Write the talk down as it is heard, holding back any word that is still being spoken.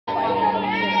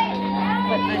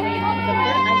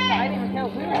didn't even know.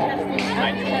 We were testing.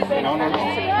 No.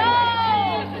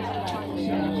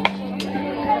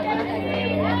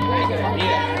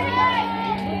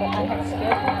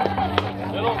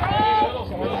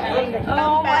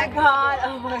 Oh my God!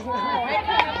 Oh my God! I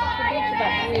came up off the beach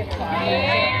about 3 o'clock.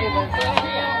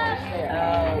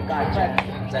 Oh, gotcha.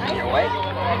 Is that in your way?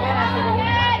 And then I said,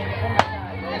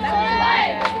 and that was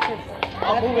bad because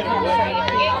I'll move it.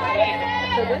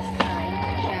 So this time,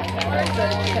 I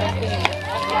started testing.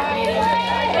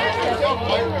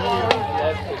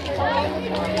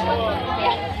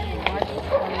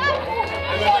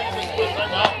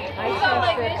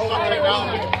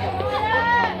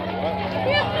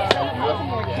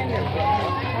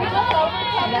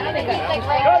 Now they got like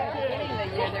right at the beginning of the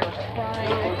year, they were crying.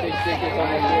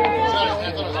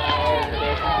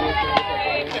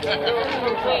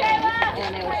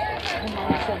 And it was, her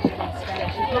mom said she was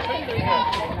Spanish. She's not going to be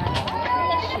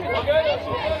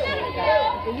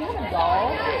do you have a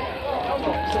doll?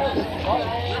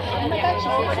 Oh my God,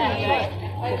 she's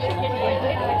listening.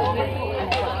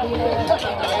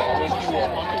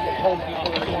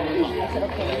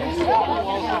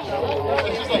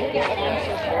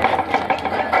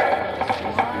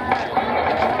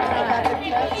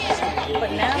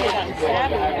 But now they've gotten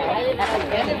savvy at the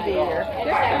end of the year.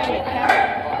 They're coming to camera.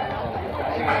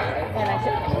 And I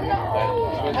said,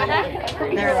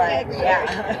 They're like, yeah.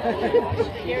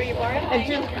 And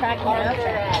Jim's cracking up. I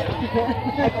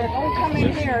go, don't come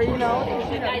in here, you know.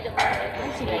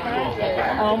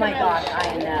 Oh my gosh,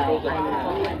 I know.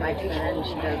 My friend,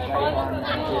 she does like on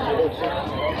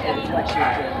what she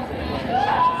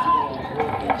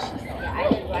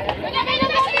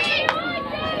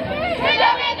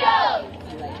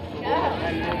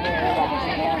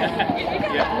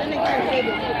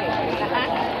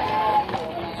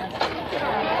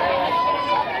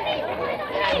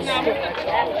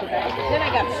Then I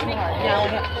got smart. Now I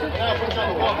have two.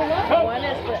 One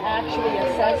is for actually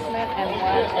assessment and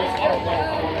one is for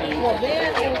that. Well,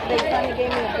 then they finally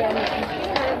gave me a brand new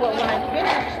computer. Well, when I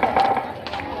finished, I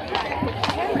put the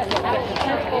camera in the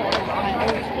temple and my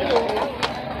own school.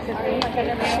 I said, oh my God, I've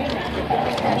never seen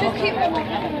that. Just keep it like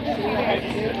that.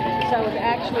 So I was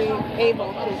actually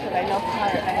able to, because I know how I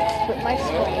put my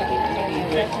screen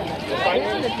and the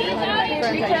one of my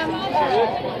friends I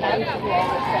used to do all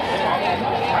this stuff.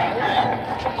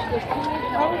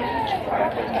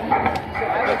 So I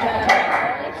was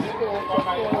at school for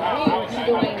 4 weeks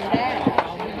doing that.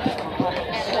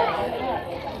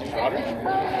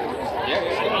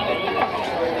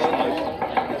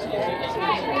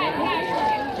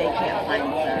 They can't find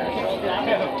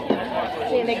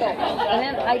See, and they go, and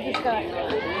then I just got,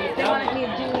 they wanted me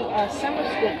to do a summer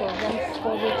school for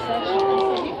 4-week session. Do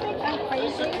you think I'm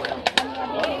crazy?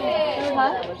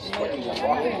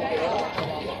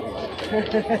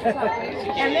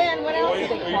 And then what else did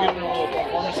they call me?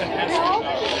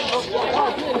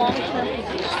 Long-term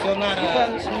position. From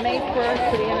May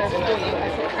 1st to the end of the school year. I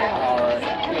said,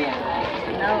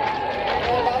 no.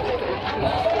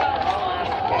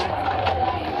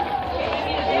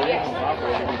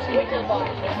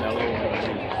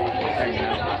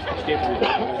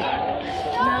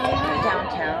 No, we're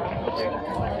downtown.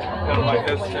 Kind of like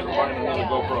this, and running another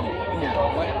GoPro.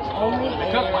 Only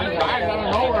Because my guys, I don't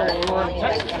know where you were in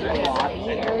Texas. So I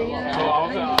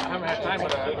haven't had time for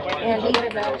that. And he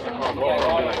did that. Why am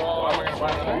I going to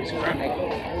buy that? So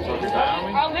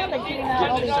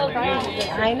if you're down me?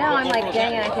 I know, I'm like,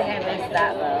 dang it, I think I missed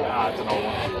that though. Nah, it's an old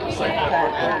one. It's like But,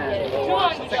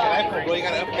 It's like an iPhone, boy, you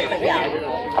gotta update it.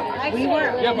 yeah, we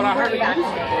weren't. yeah, but I heard back. they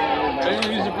use it. They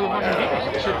didn't use it for the fucking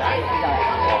videos. They should die.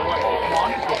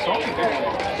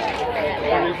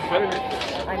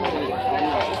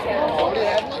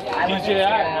 I mean,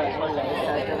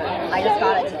 I just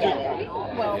got it today.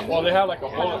 Well, they have like a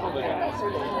bullet for the.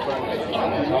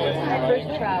 My first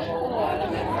travel.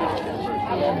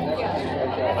 I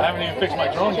haven't even fixed my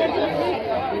drone yet.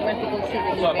 We went to go see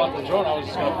the So I bought the drone, I was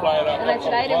just going to fly it up. and I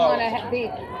said I didn't want to be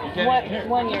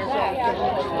 1 year old. Right,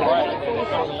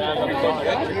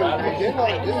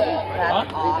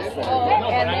 That's awesome.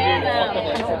 And then I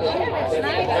said, shit, it's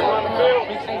nice. I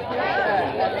booked a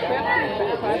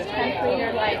trip cross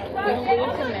country, like we flew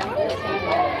to Memphis.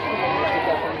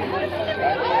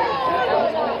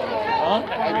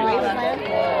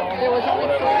 There was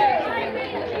only 4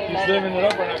 he's living it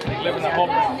up right now. He's living at home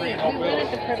for free, no we went bills.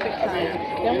 at the perfect time.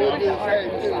 Then we went to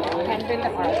Arkansas. I hadn't been to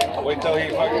Arkansas. Wait till he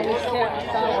And fucking we saw where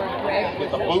Greg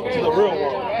get the boot to the real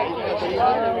world. we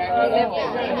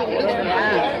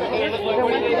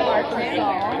went to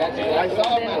Arkansas.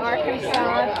 Then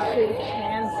Arkansas to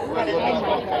Kansas.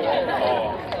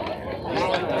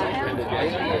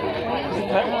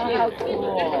 How cool.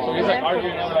 So he's like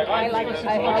arguing, and I'm like, I heard you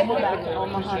back to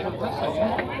Omaha. he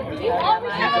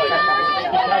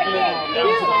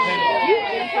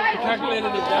calculated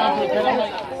it down to a penny. I'm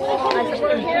like,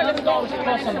 $200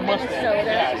 plus on the Mustang.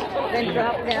 Then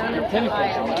drop down and penny.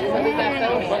 Iowa. So we got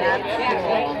those.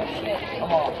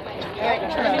 Come on.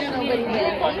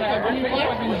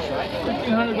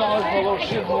 $1,500 for a little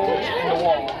shit hole in the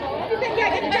wall.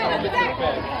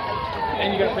 And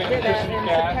you got to pay electricity,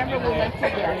 gas, and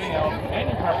everything else, and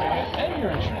your car payment, and your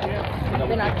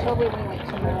insurance. In October, we went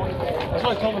to Maui. That's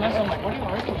why I told Vanessa, I'm like, what are you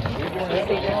arguing? You're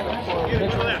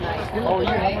doing that? Oh, you,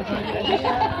 how much are you doing?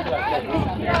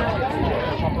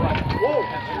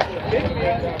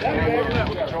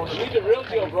 He's the real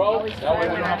deal, bro. That way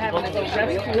we don't have to go to the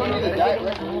rescue. I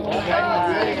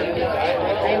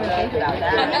didn't even think about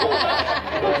that.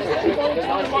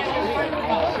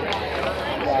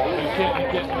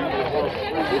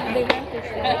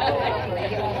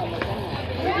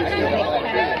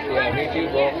 Yeah, me too,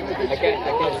 bro. I can't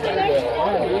stand the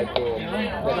arm like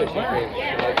that's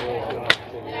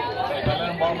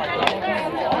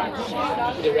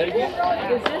Is it ready yet? Is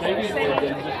this the same?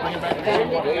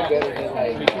 Way better than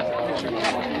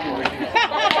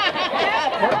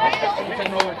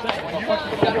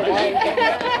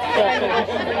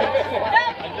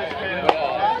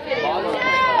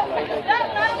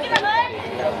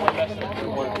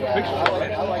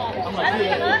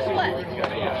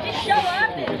Just show up.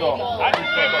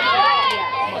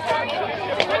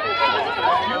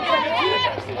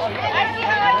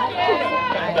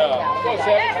 Go,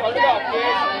 Sam. Start it off,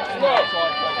 kid.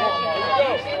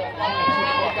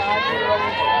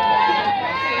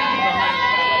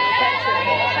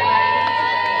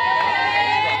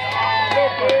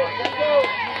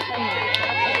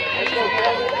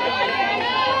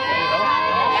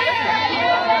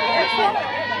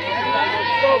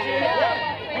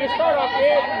 You start off,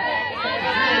 kid.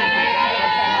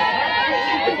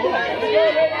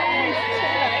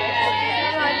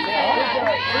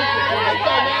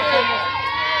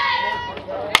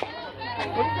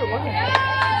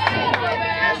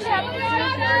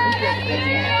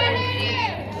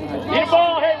 Need a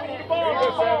ball, hey, we need a ball. Go,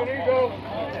 Seven, here you go.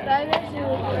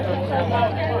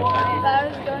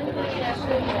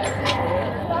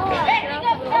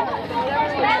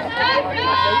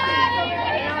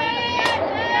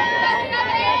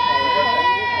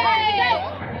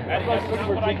 That's why it's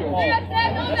for drinking water.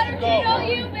 Let's go.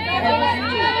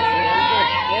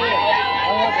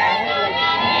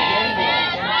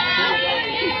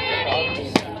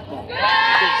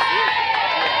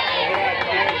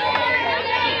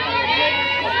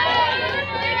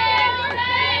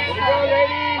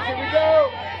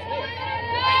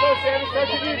 Touch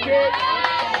of you, kid.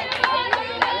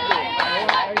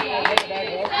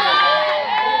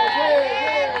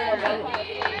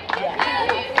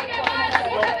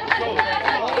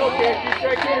 Go, kid. You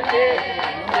straight here, kid.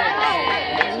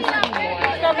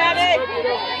 Let's go, Maddie.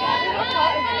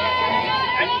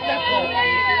 I need that ball.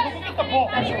 Look at the ball.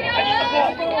 I need the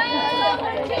ball.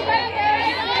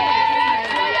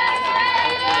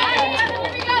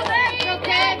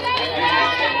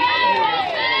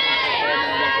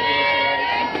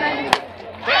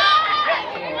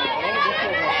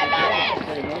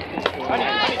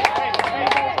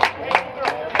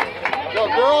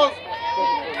 Girls!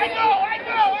 I go!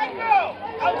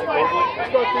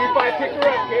 Let's go, 3-5, pick her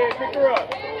up, kid, pick her up.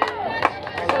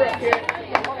 Pick her up, kid.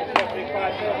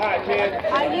 3-5, so high, kid. I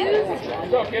use Let's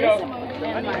go, kiddo.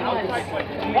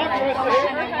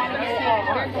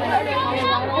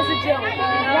 It's a joke. I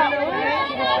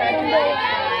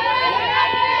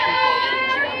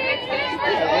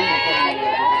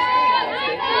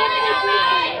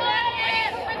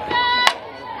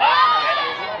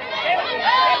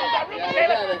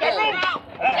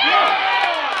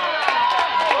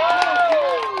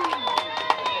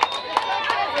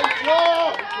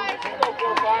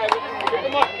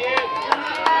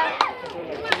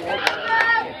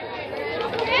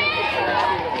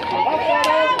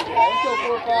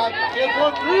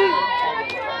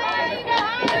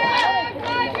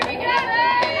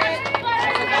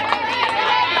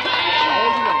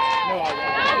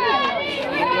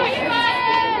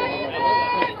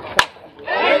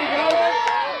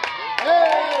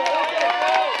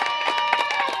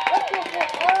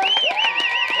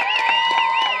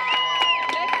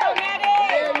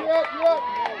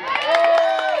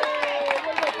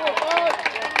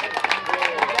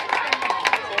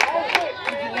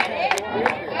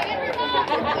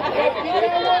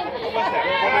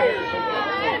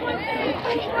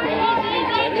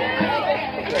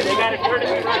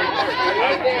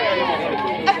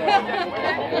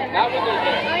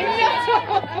know.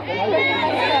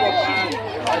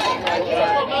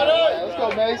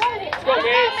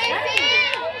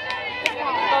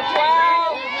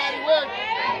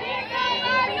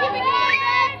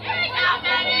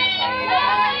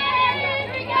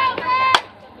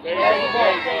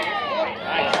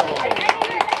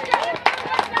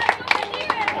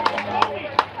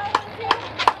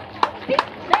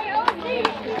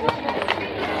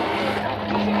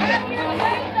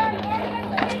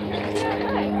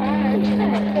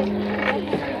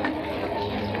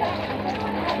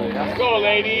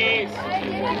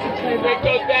 Break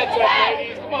those bets up,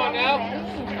 ladies. Come on now.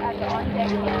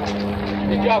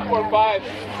 Good job, 4 and 5.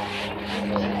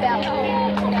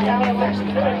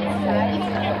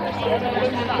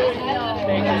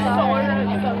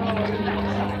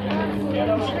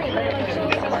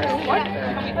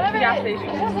 Gas station.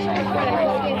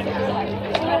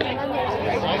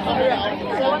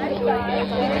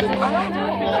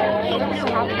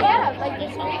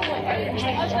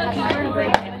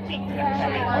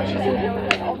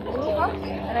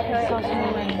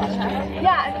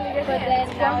 Yeah, but then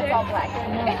now it's all black.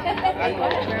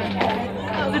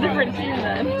 That was a different team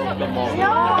then. Yeah.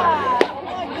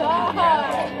 Oh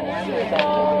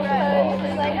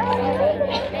my god.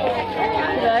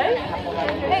 Today?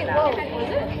 Hey, whoa.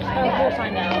 We'll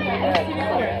find out.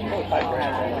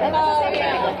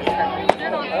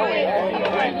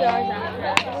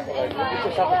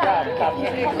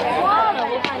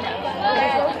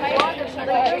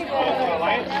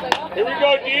 Here we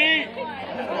go, D.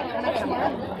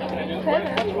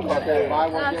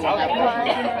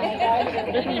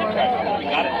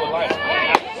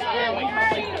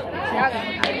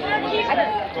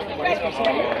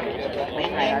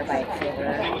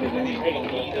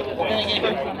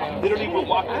 Literally, we're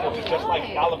walking just like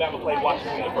Alabama played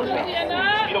Washington in the first round.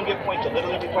 You don't get points to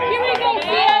literally be playing. Here we go,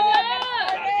 Sienna!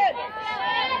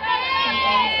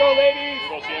 Let's go, ladies!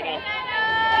 Go, Sienna.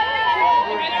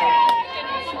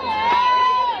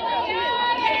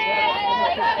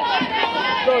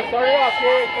 Go, start it off,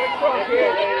 kid. Let's go,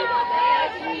 kid.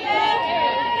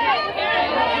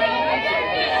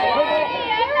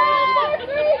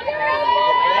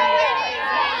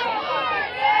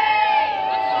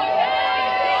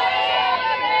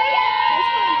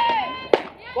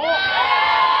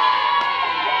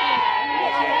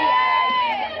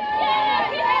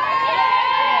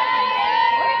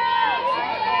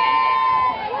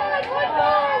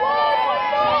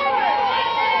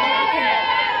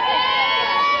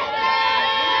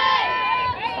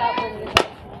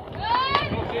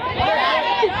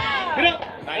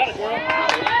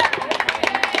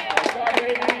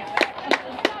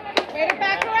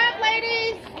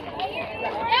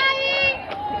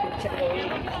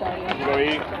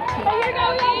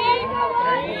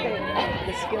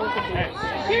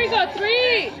 Here we go, 3!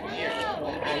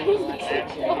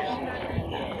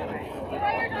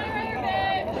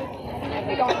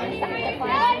 Oh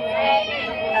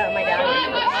my God.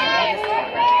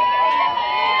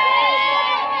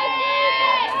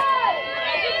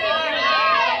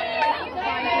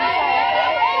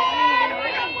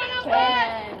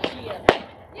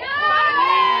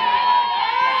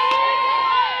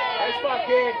 Nice spot,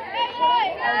 kid.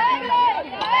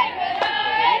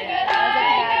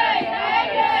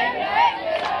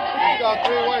 Go,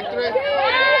 3, white, 3.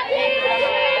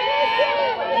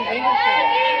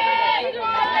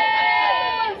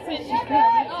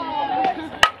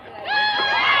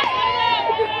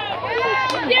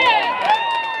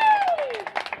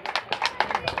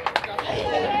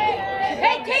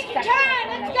 Hey, take your time.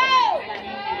 Let's go.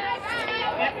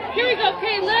 Here we go,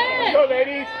 Caitlin! Let's go,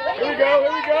 ladies. Here we go,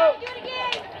 here we go. Do it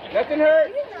again. Nothing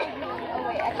hurts.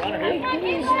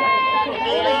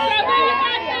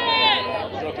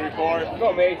 Go 3, 4. Let's go,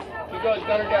 Mace. Keep going,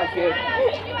 gunner down, kid.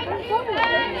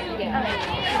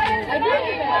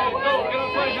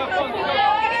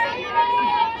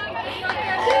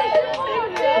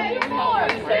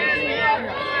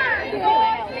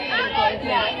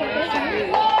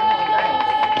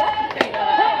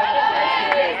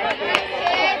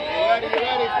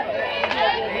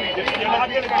 You're not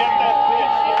going to get that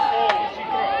pitch.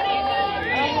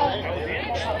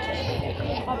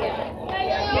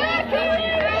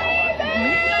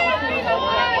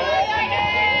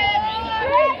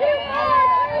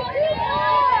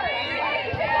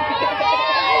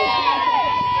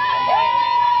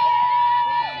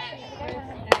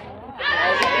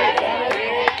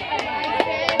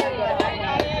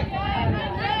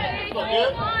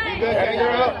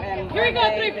 Here we go,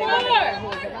 3, 4!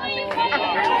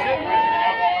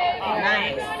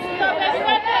 Nice.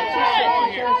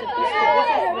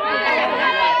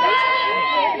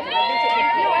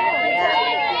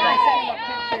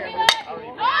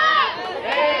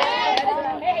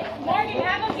 Marty,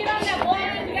 have them get on that ball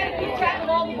and we gotta keep track of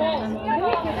all the balls.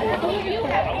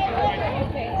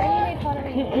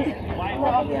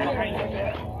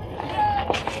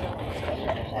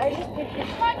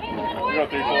 Go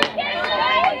 3, 4.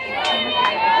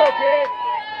 Let's go, kid.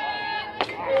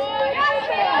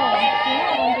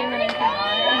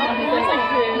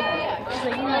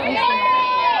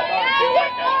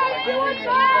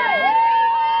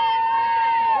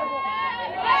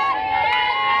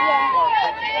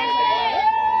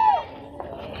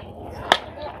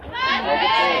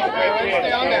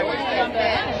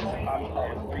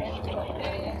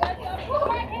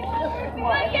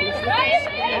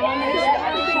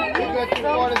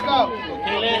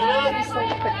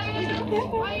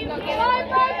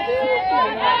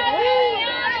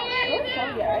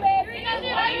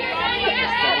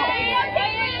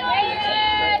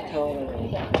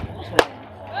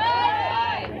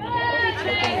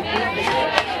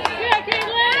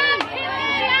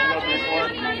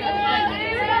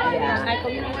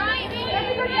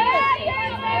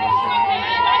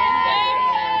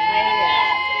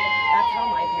 That's how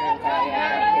my parents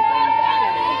are.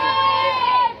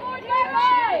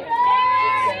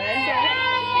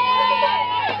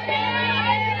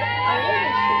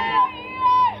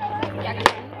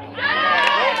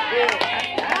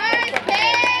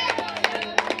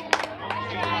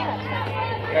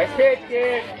 Nice pitch,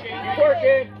 kid. Keep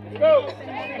working. Let's go.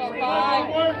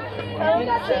 Annie's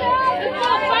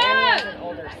an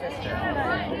older sister.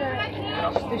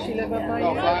 Does she live up by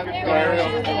No, you? five.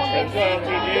 Let's go,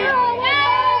 TG.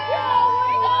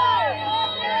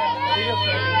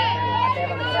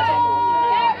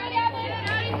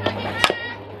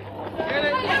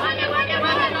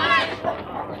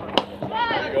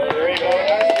 There you go.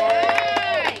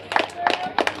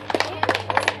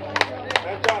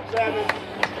 Nice job, 7.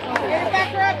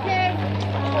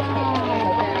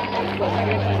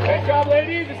 Nice job,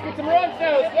 ladies. Let's get some runs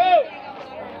now. Let's go.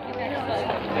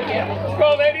 Let's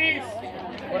go, ladies.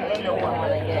 We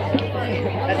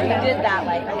did that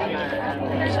like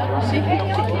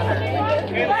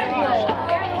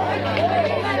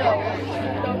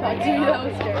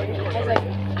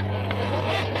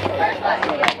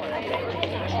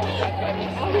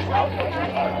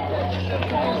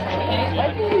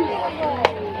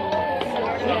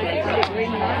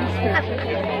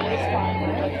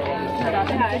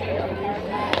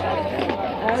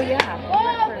oh yeah.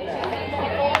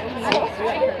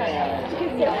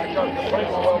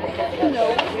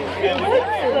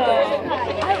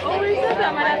 I always said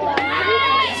that.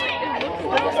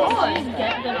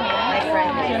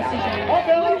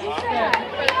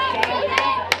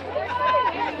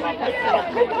 My dad loved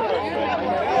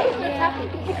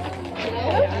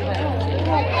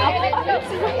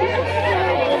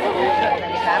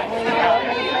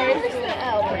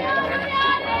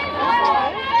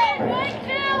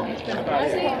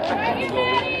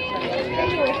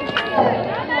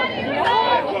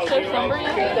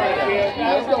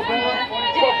Let's go, Bella.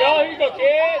 Here you go,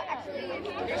 kid.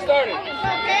 Get started.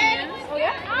 Oh,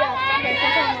 yeah?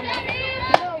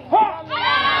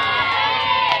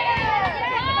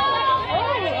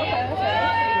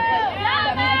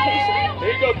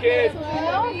 There you go, kid.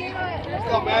 Let's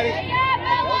go, Maddie.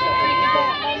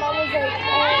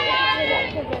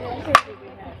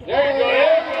 There you go.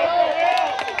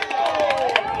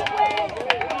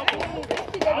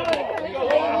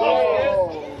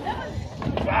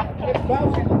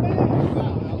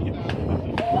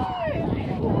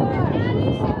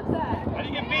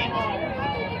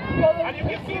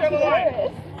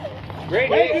 Great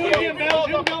hit. Do it again, Bell.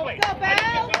 Do it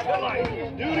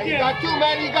You again. got 2,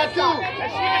 Maddie. You got 2.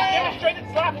 Has she even demonstrated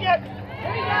stop yet?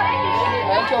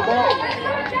 Let's go, bro.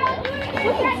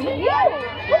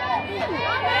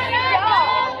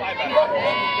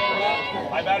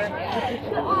 My batter.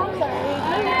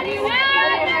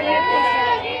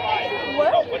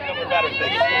 What? What number batter is Here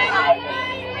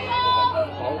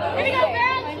we go,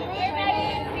 girls.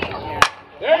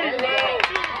 There you go.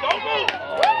 Don't move.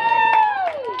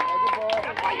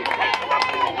 That's why you take the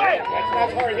away.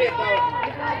 That's hard hit, though.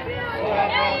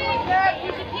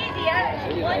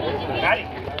 Maddie.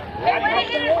 Maddie,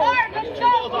 let's go.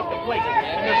 Balls off the plate.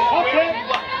 And there's square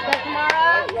you up.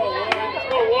 Let's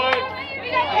go, 1.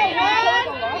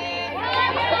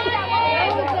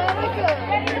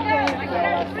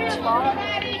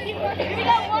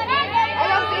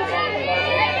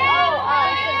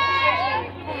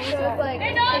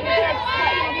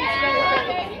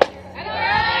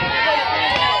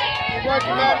 Keep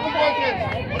working, Maddie. Keep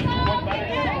working.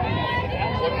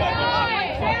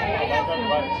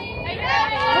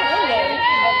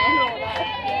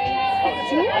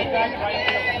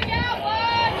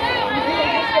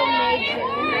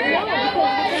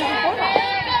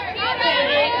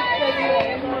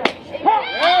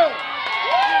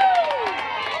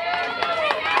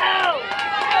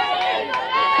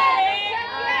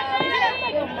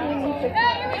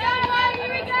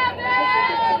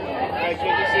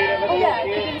 Oh yeah,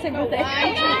 you did the same birthday.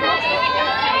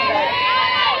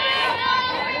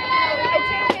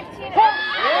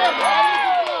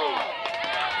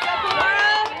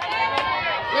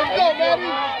 Let's go,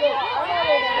 Maddie. Let's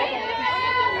go.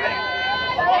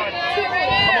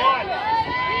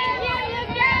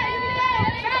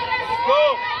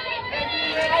 Go.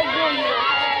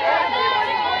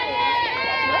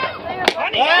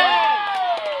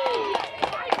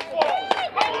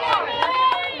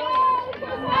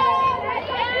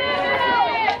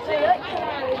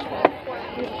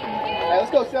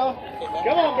 go, Sal.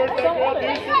 Come on, birthday girl, dude.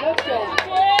 Let's go.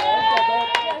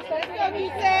 Let's go, he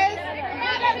says.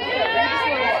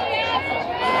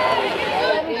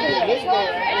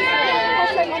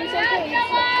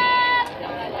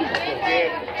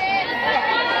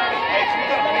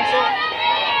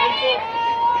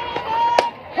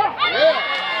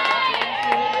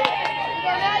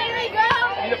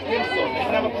 Need a pencil. You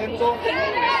have a pencil?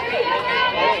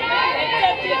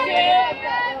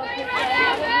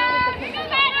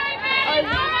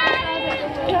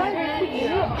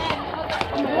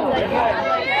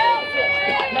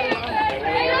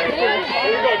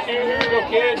 Here we go, Q. Here we go,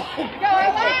 kid.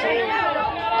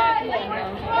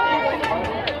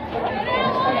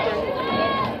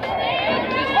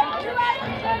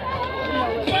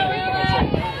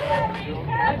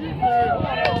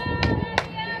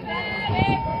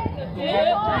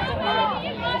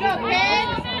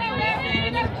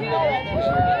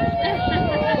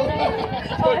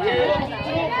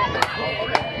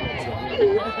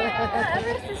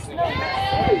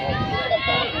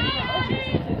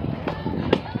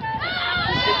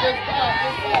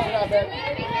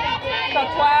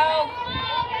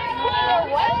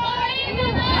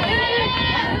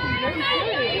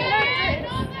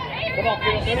 Come on,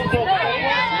 kid. Let him go.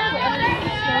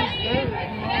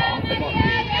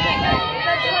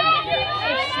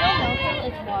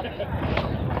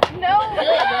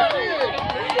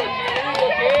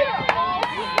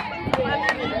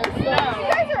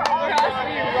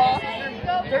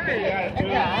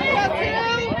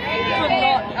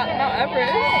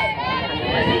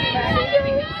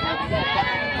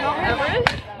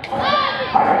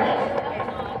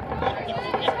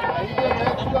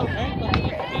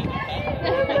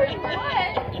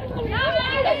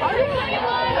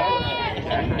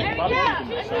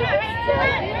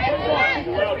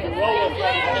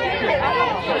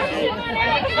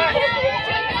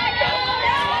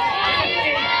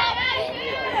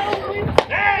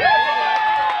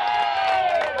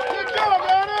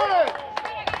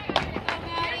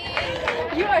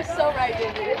 You are so right,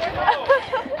 baby. I'm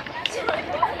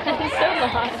so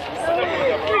lost.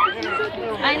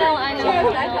 I know.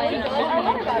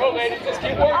 Go, ladies. Just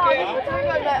keep working.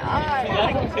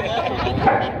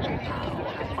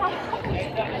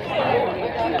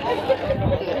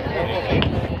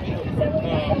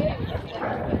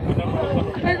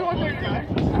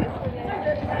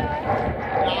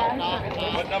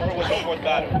 What number was the fourth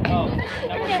batter?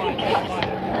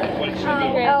 What did she do?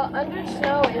 Under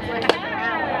snow is like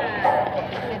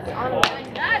it's on the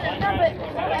line.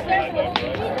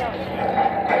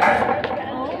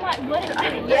 Oh my, what is it?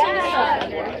 Yeah.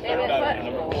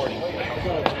 Number 40.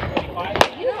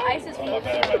 You know ice is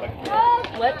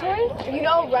what toy? You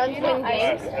know runs win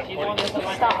games?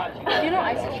 Stop. You know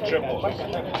ice is Triple.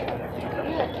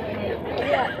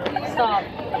 Stop.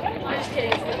 I'm just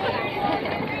kidding.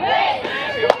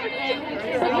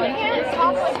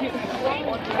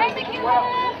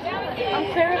 I'm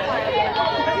terrified.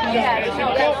 Yeah, no,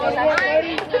 that's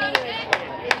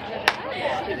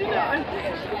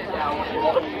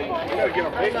You gotta get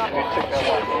on base.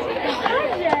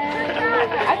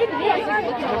 I think you guys are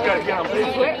looking You gotta get on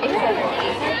base. Where is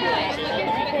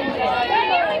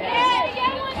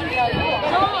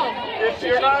If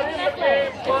you're not in the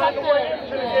game, find a way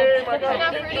into the game. I got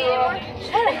a picture up.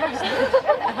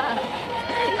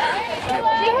 Do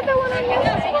you have that one on your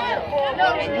No.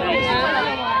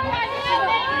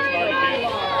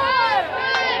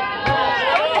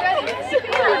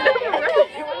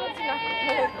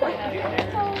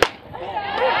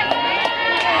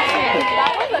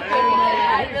 That was a good one.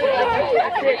 I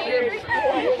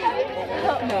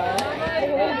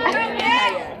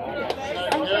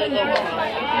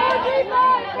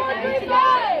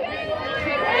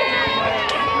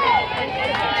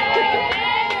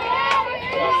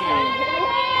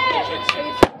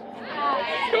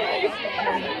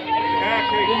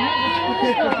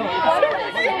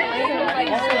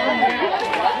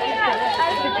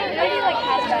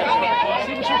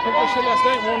Last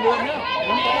night, won't do it now.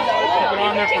 Put it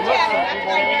on there for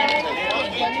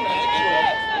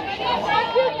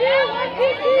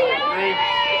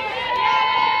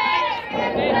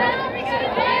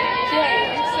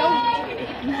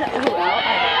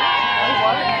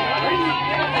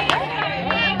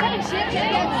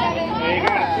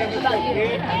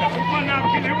Come on now,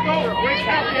 kid, here we go. Great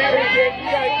count there, kid. You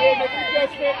got it, kid. Make your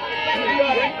adjustment. You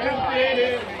got it. Count it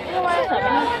in.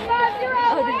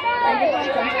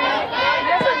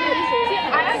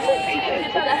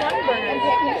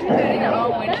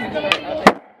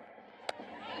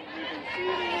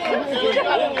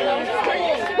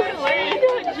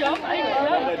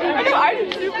 know, I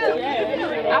didn't do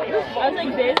it. was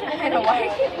like this, and I'm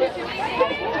like,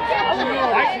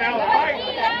 Fight now, fight!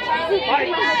 Fight!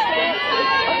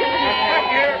 Back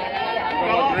here!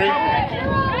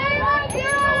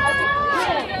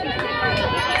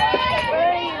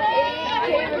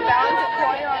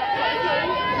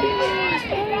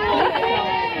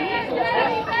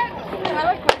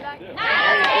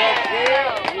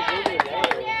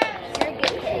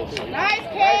 Nice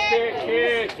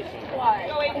Kid!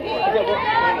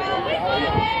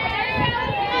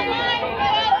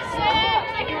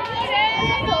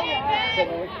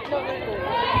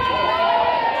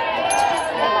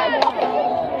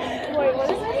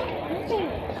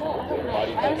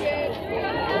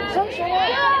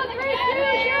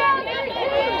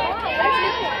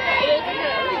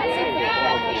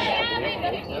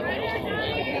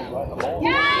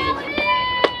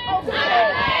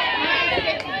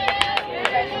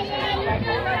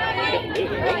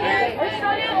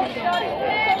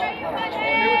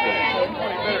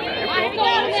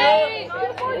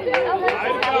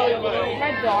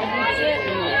 my dog eats it.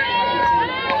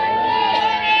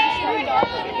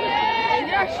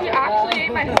 She actually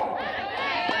ate my.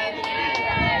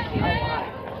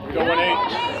 We don't want 8.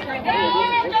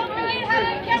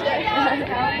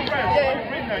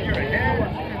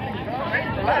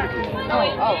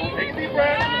 Take a deep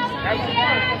breath. Have some fun.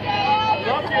 I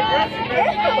love the aggressiveness.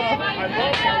 I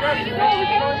love the aggressiveness. We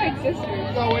can all take sisters.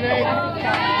 Going 8.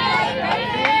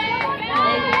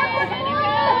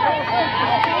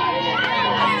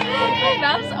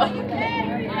 That's okay.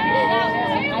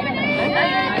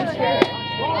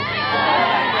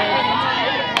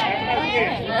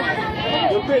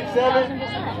 Good pitch, 7.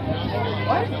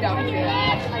 What?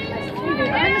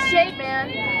 I'm in the shape, man.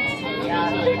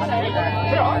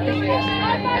 Where are they? I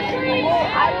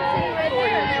was sitting right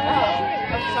there. Oh,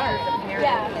 I'm sorry.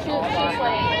 Yeah, she was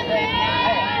like.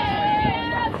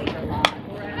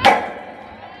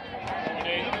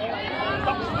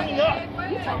 Stop swinging up.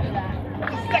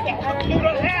 Second, what you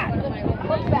don't have.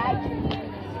 What's bad?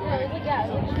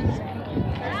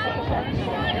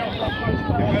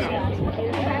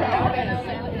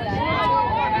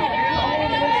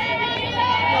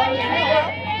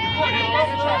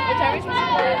 What time is it?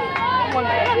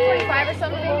 1:45 or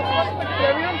something?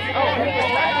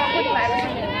 1:45 or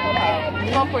something.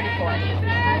 1:44.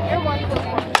 You're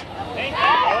 1:44.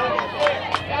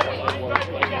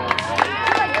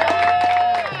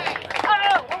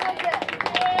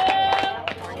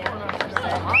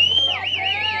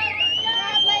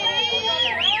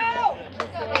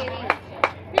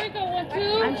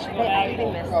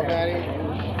 Oh, Maddie.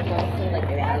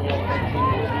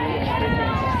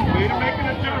 Way to make an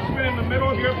adjustment in the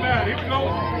middle here, Matt. Here we go.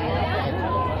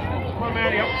 Come on,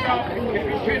 Maddie, up top. Get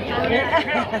your pitch early.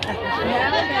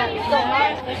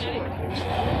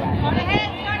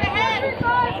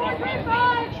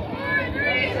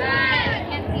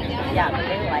 Yeah, but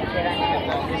they like it.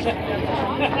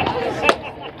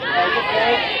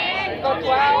 Go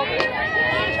 12.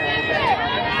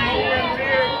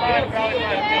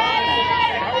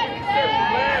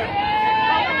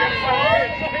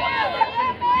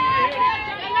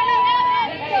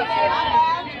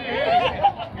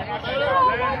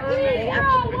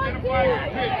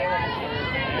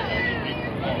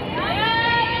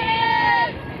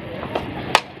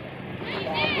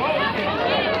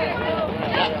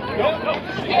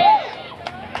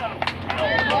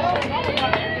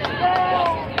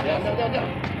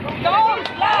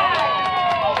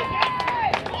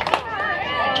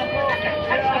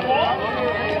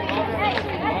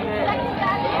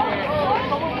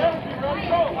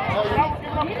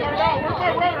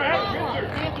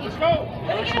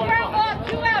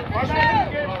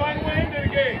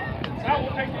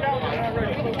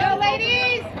 Go,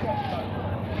 ladies!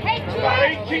 Hey, About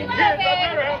 18 kids, I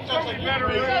better have somebody better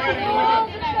ready.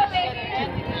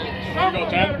 Somebody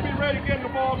better be ready to get in the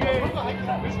ball game. Let's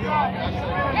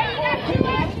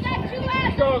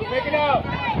go, take it out.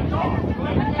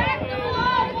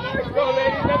 Let's go,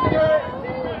 ladies, let's go.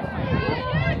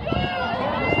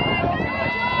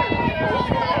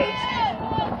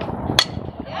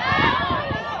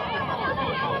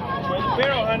 Control the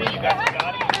barrel, honey. You got to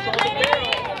control the barrel.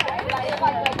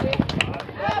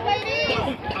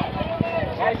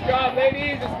 Nice job,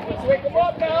 ladies. Let's wake them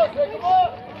up now. Let's wake them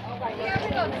up. Let's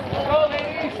go,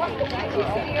 ladies. Let's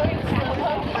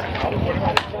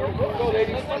go,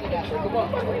 ladies. Wake them up.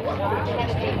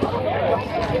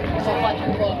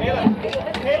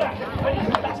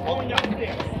 That's pulling you up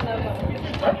there.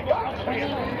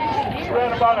 It's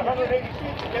around about 180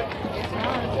 feet to get.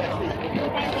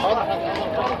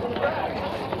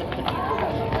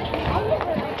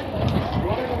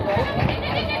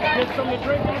 something to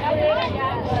drink?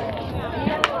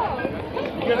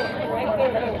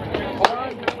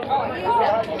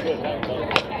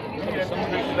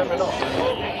 Let me know.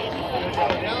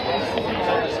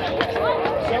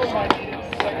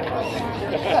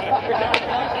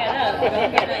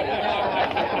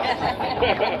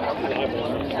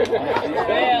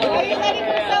 Why are you letting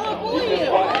Marcelo bully you?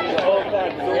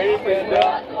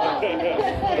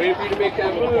 Wait for you to make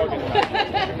time for the parking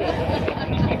lot.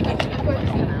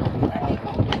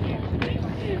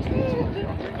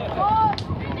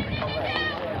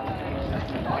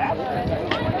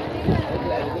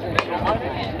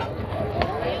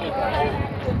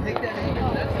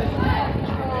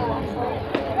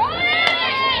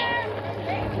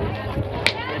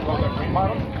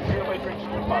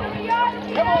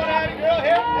 Come on, Addie girl,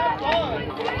 here, have fun.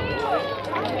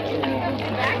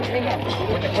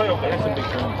 When you play over there, it's a big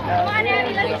turn. Come on,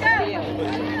 Abby, let's go.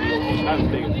 Not as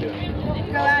big as this.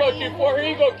 Let's go, Q4. Here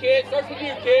you go, kid. Starts with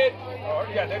you, kid.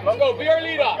 Let's go. Be our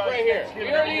lead off right here.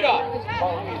 Be our lead off.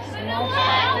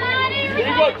 Here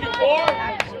you go, Q4.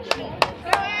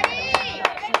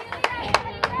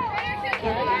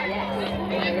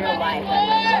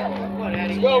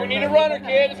 Let's go. We need a runner,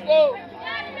 kid. Let's go.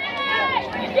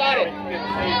 You got it.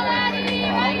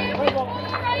 Let's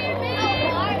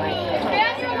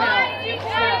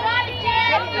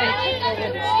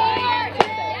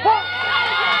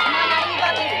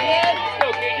go,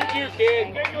 kid. You're due, kid.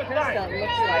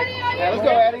 Yeah, let's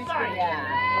go, Addie.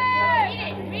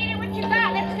 Read it, what you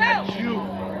got, let's go.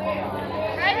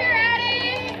 Right here, Addie.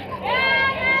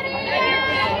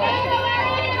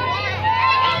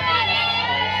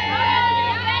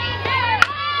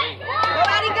 Go,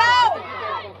 Addie, go!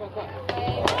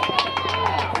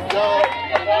 Go.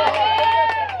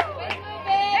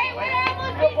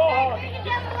 Good ball hog.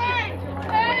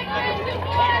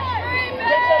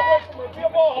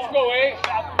 Let's go, A.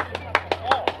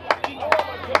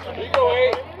 Here you go, A.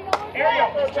 Ariel,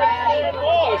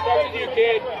 Oh, it starts with you,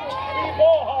 kid.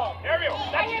 ball hog. Ariel,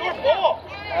 that's your ball.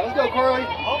 Yeah, let's go, Carly. I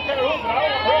don't care who, but I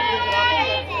don't want her picking up.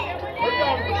 Her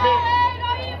job is to pick.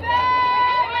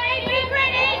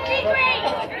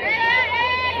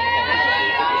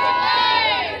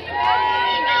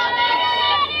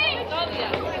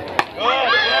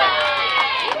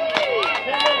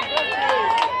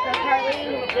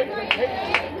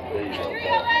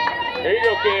 Here you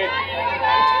go, kid.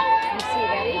 You see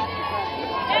Eddie?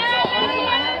 I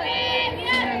haven't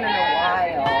seen him in a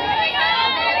while.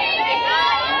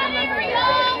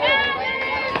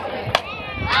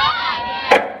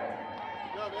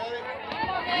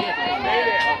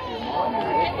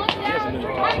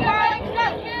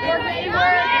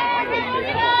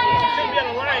 Shouldn't be on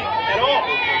the line at all.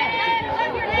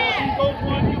 He goes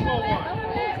one, you go one.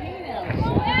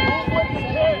 Move what you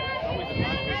can.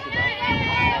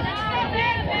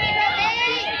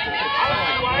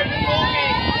 Why are you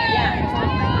moving?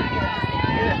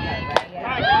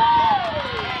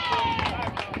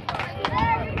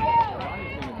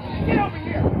 Get over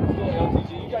here. Let's go,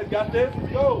 LTG. You guys got this?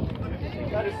 Let's go. You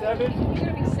got a 7? It's going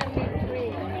to be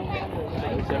 73.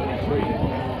 73.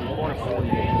 Born in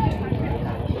 48.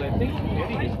 But I think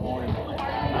Eddie was born in 46,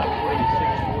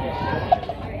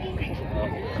 47.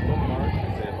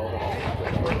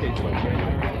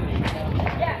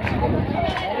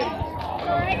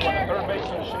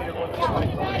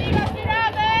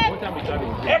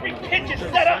 Every pitch is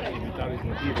set up.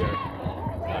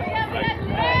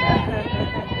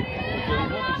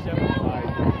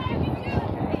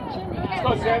 Let's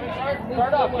go, 7.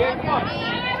 Start up, kid. Come on.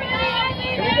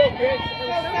 Here we go, kid.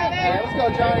 Yeah, let's go,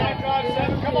 Johnny.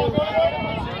 Come on, go.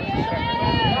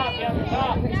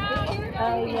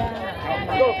 Oh, yeah.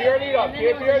 Let's go. Be our lead off,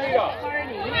 kid. Be our lead off.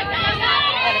 Party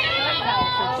at a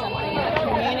clubhouse or something in the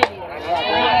community.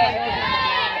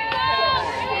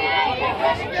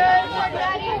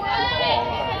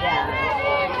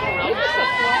 He was a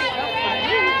fly up for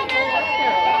me.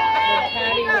 When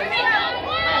Patty was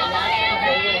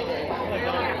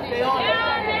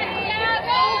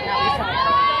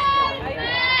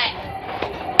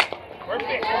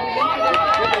Perfect.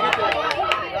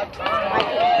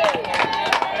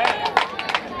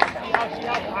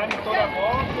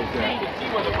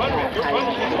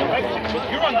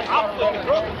 You're on the opposite of the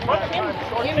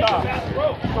shortstop.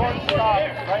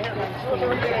 Right here. Here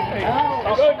we go,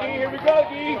 D. Here we go,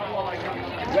 D. You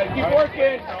gotta keep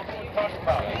working.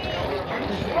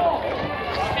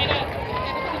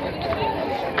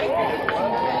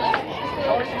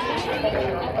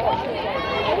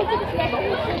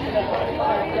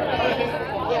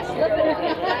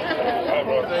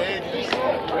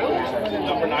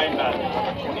 Number 9 man.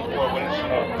 24 wins.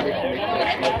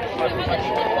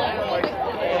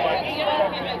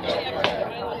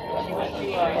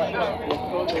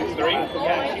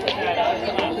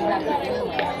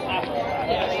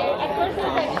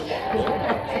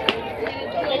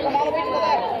 Come all the way to the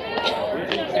left.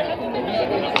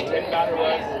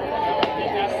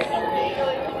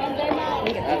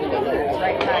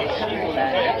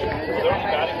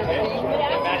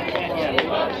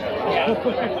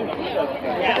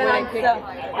 Right side.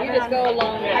 You just go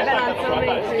along. I've been on so many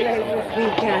relays this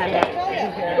weekend.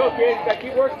 Go, kids. Gotta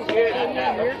keep working, kids.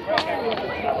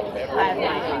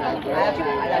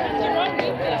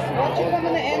 Won't you come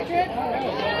in the entrance?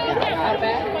 Out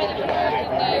back?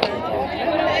 Come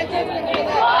in the entrance and go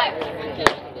left.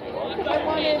 I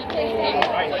wanted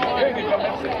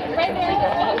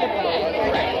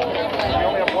You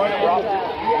only have one, Rob.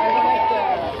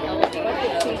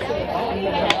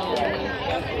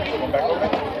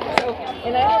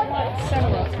 And I don't want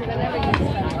several because I never use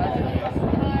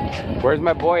them. Where's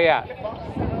my boy at?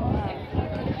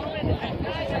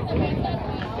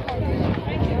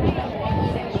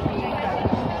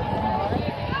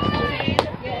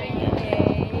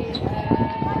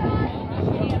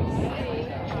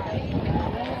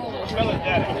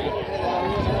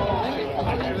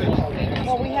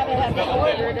 Well, we had to have it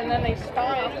ordered and then they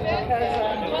stopped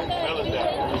because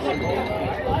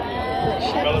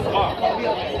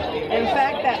in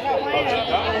fact that plant is in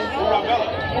Falls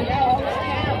County.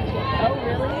 Oh,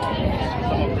 really?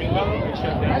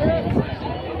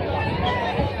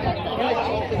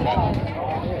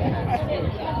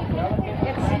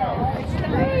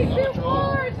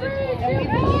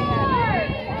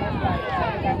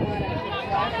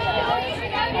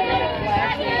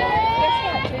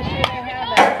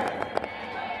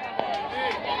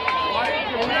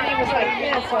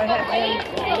 So I had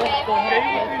to lift the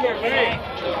head.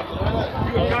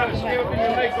 You got to stay up in your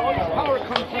legs. All your power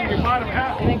comes from your bottom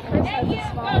half. And then Chris has a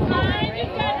small one.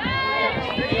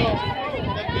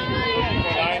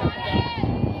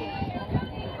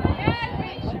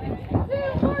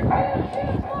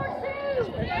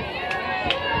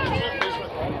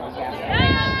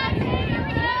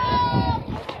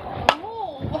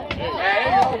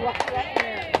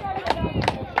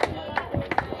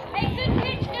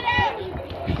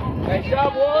 Nice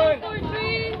job, one.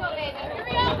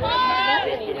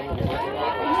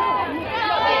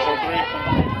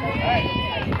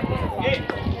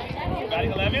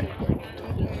 Batting 11?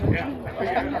 Yeah.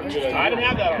 I didn't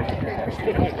have that on.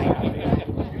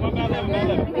 About 11, about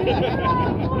 11.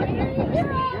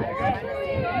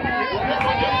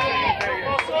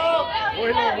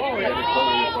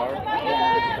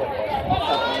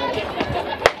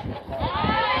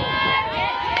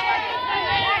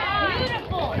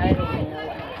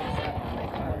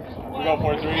 We'll go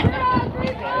 4-3.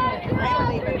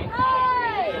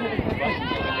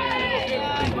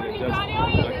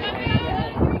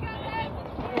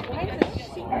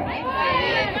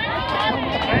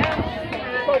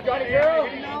 Johnny Hero.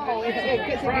 No, it's because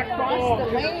if you cross the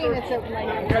lane, it's a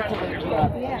like.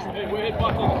 Yeah.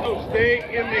 Stay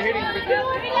in the hitting position.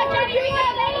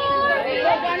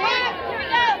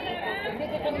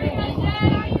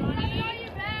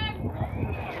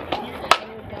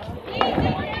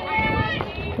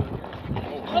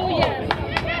 Oh, yes.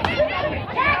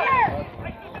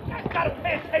 Gotta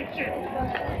pay attention.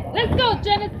 Let's go,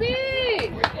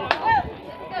 Genesee!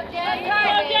 Let's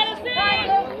go, Genesee!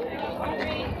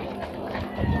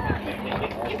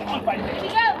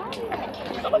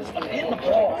 Somebody's hitting the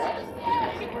ball.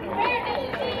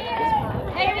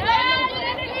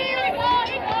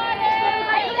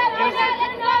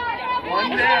 One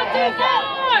down.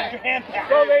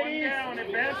 Go, ladies.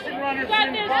 Advancing runners in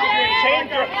Change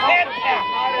your head tap.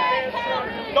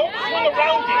 Don't swing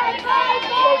around it.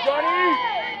 Go, Johnny.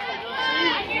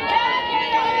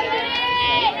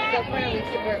 So apparently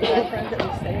we're friends that we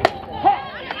stay with.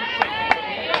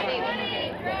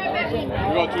 We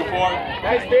go 2-4.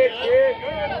 Nice pitch, kid.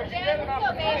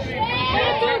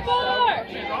 2-4!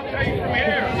 I'll tell you from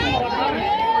here.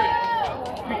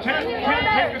 You can't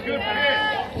take a good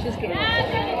pitch. She's getting 2-3-5!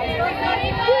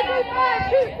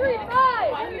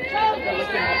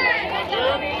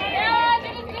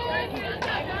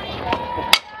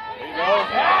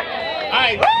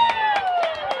 Nice.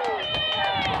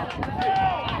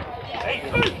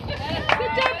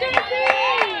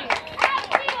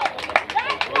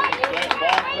 Good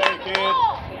job, Genesee!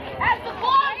 As the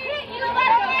ball hit you,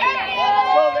 let it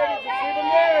Go, ladies. Just leave him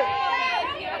there.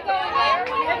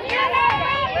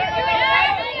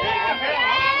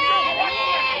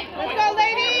 Let's go,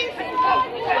 ladies!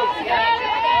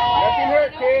 Nothing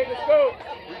hurt, kid. Let's go.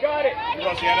 We got it. Here we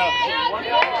go, Sienna. Here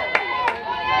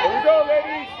we go,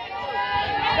 ladies.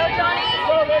 Go, Johnny!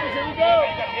 Go, ladies. Here we go.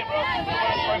 You got hit, bro.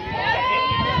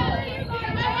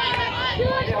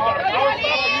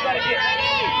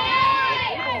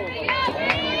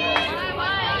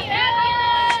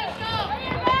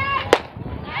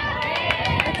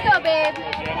 Let's go, babe.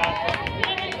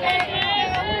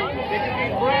 Take a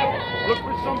deep breath. Look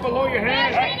for some below your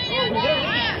head.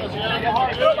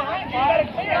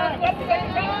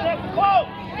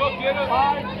 Go get it.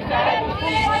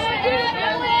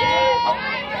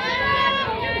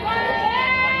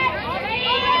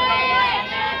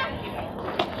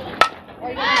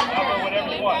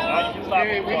 Whatever you want. Now you can stop.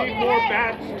 Hey, we need more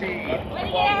bat speed. We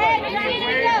need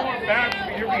way more bat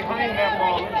speed. You're behind that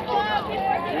ball.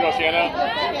 Here we go, Sienna.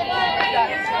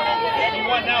 Whatever you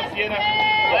want now, Sienna.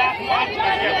 Slap,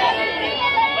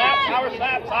 power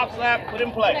slap, top slap, put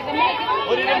in play.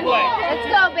 Put it in play. Let's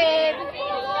go, babe.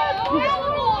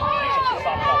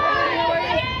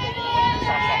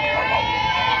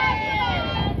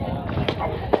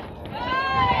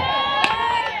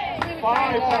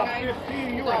 5 out of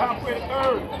 15. You were halfway to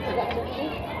third.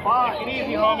 5, get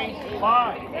easy, homie.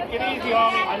 5, get easy,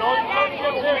 homie. I know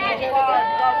you're there. You got 5, you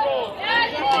got roll.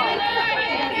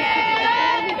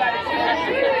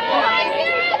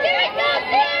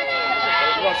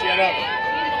 Come on, Sienna.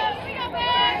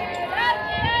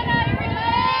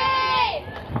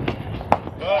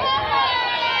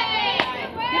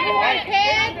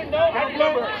 Have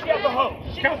remember, she has a hoe.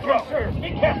 Count throw. Be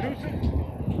careful.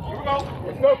 Here we go.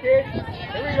 Let's go, kids.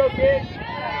 Here we go, kids.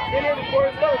 Get here before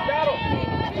it starts. Battle.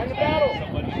 End the battle.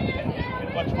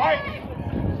 Watch right.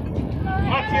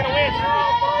 Come on, Sienna, win.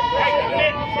 Stay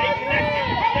connected. Stay connected.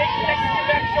 Stay connected to your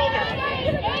back shoulder.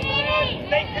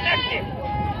 Stay connected.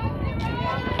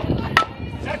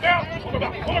 Set it down. Pull her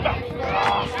back. Pull her back. Way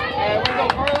to go,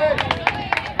 Carly.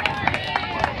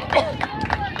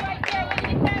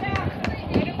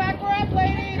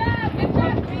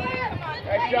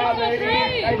 Nice job,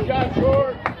 ladies. Nice job,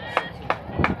 short.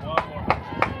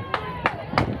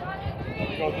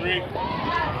 Go 3.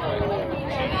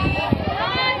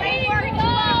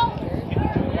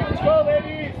 Let's go,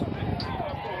 ladies.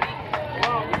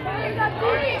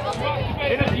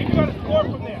 You got to score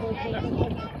from there.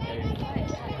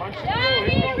 Punch it through.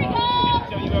 Here we go.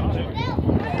 You got to.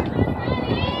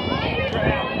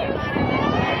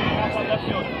 Left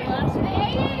fielder.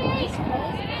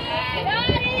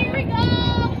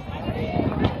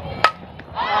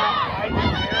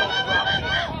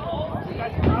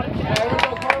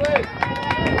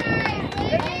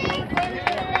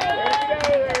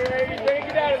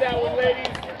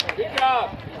 Good job.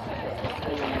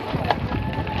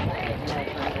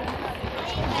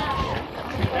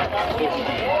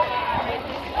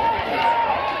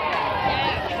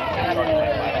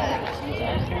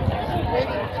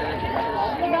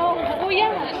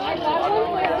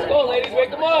 Let's go, ladies.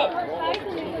 Wake them up.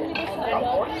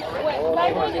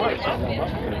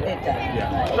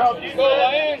 Go,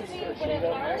 Lions.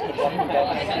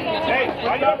 Hey,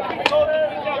 why you have to be told to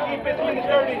reach out? Keep it in the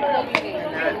 30. In the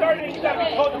 30, you got to be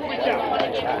told to reach out.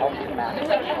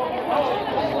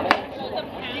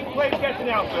 Keep play catching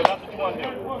out, so that's what you want to do.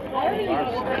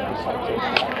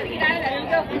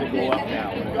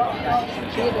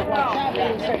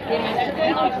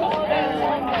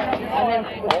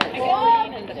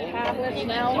 And the tablets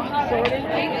now sorted.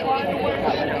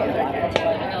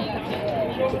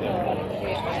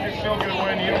 You're still going to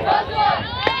win. You.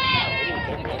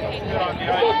 Go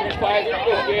 3-5. Let's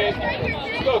go, kid.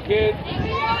 Let's go, kid.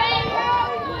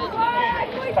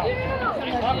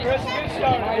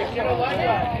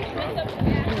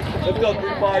 Let's go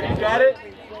 3-5. You got it?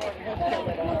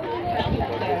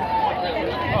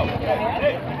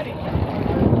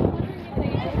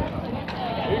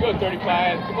 Here you go,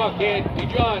 35. Come on, kid. Hey,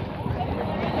 John.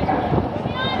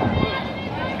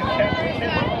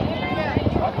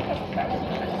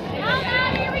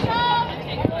 Here we go.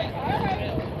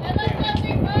 Let's go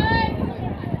 3-5.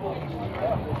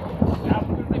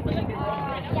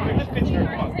 This pitch here,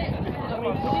 come on.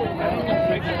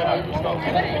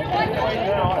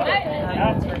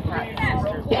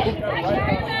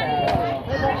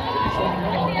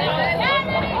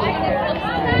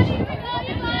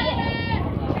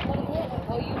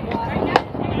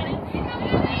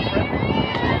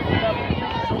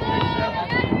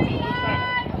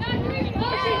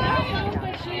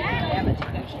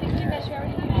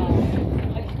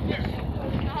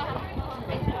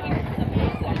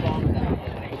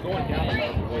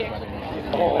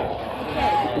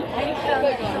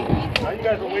 Now you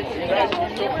guys are wasting time.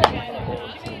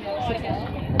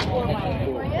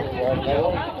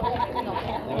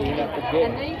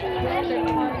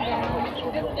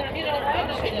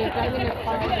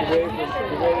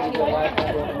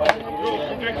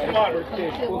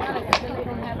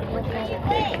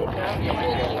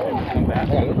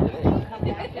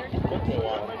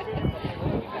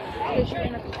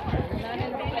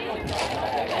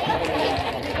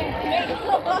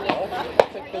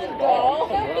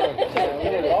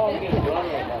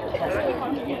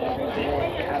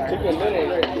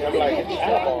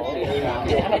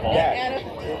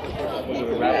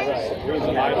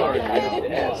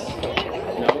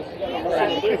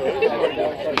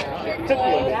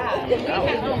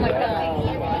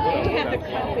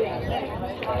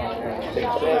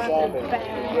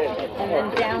 And then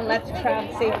down, let's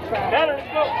travel, safe travel. Better,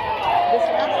 let's go. This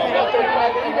last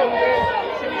time,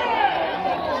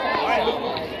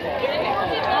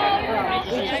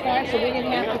 we just got, so we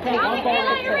didn't have to take one ball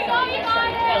to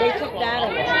they took that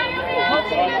away.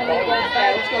 Hopefully when we go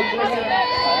back, let's go bring it back.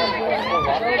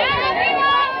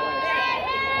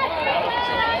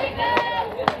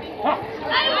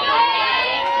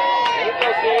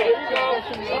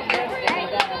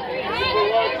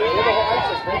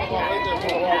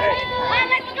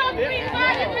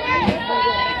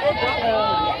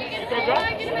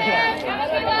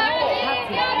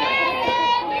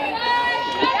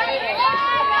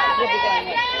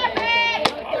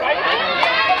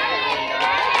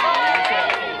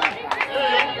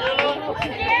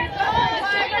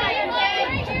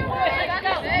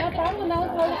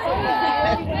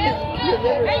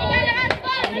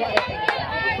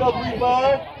 Go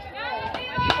 3-5.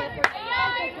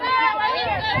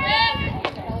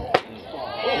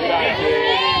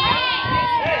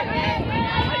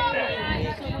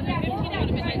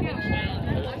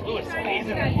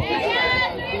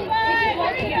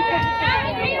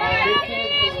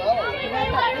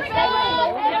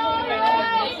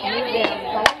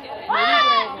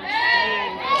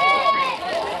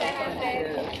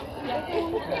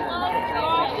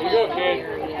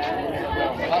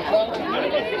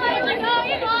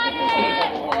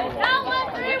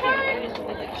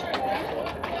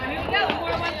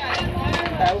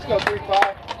 Let's go 3-5.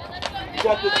 You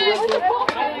got this, Elizabeth? I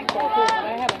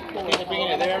haven't pulled it.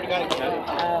 They already got it.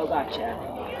 Oh, gotcha.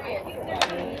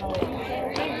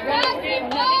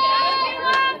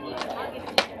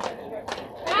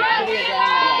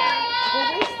 Well,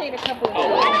 we stayed a couple of days.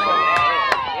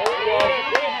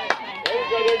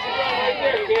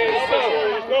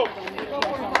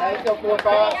 Let's go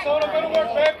 4-5. Soda, go to work,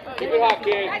 babe. Keep it hot,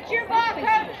 kid. That's your ball,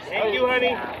 coach. Thank you,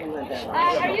 honey.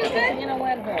 Are you good? You know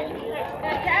what, hey?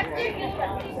 Fantastic.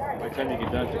 By the time you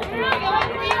get done, Right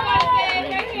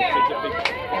here.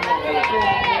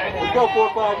 Let's go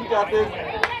 4-5. You got this.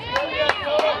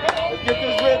 Let's get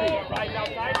this ready. Right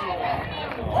outside.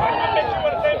 Make sure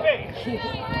we're on the same page.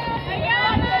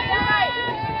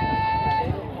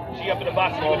 She up in the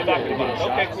box, you in the back of the box.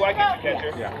 Okay, cool. I get you, catcher.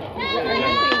 Or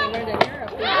nothing we learned in Europe.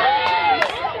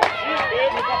 Here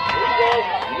you go.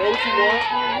 You know what you want?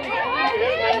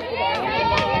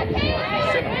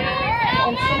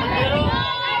 And cinnamon.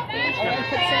 We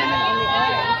put cinnamon on the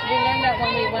orange. We learned that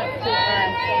when we went to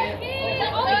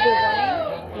Hawaii.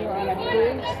 We were on a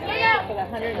cruise for the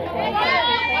 120 people.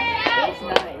 It was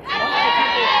nice.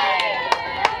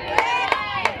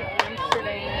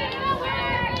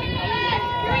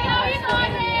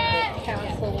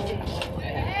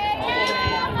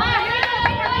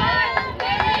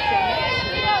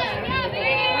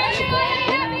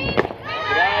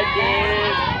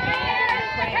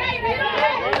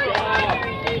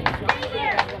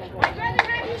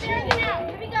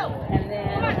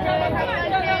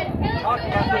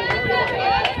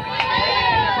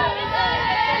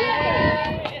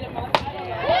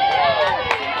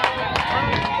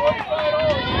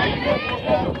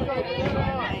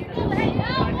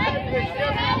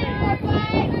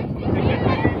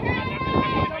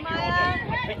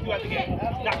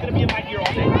 Not going to be in my ear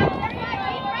all day.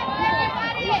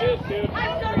 You're there.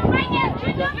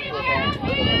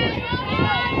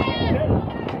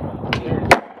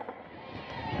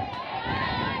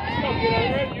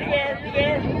 You're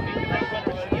there.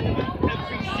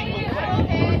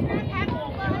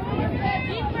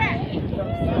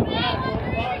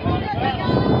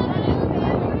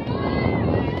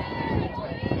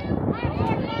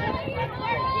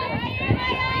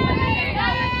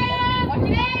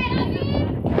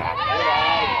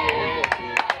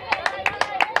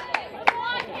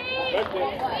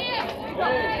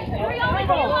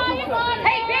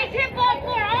 Hey, base hit ball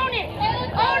four, own it.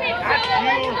 Own it.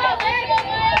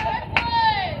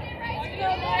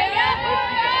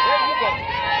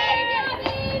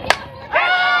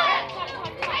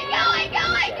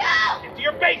 To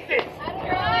your bases.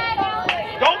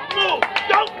 Don't move.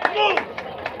 Don't move.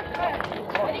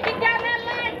 Get down that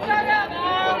line, Soto.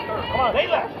 Come on,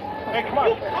 Layla. Hey, come on.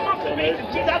 Come on, Mason.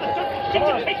 She's out of the circle. Get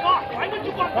your take off. Why would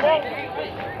you want to?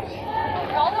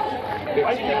 Why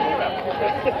are you taking her out?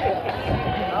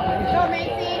 Go,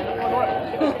 Macy. Come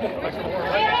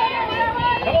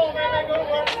on, man. Go to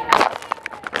work.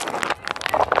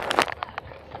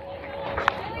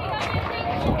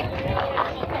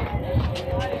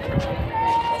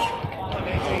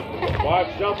 Watch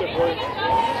jumping for you.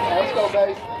 Let's go,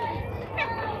 guys.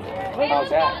 How's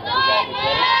that?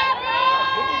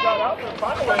 Got out there,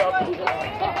 finally out there.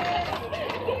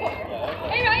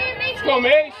 Hey, right here, Macy. Let's go,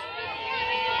 Mace.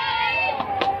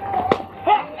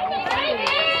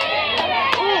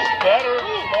 Better.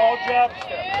 Small jab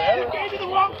step. Better. You gave me the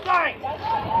wrong sign.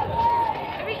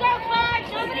 Here we go, Clark.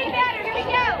 Nobody better. Here we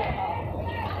go.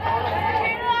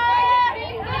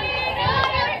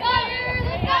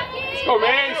 Let's go,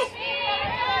 Mace.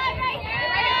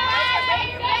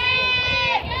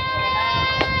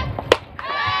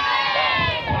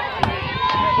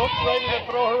 Look ready to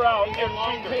throw her out in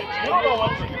longer. You don't know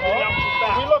what she's doing.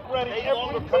 We look ready. Stay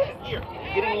longer, cut it here.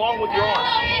 Getting long with your arm.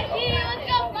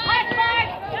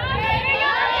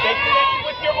 Stay connected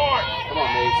with your arm. Come on,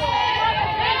 Mace.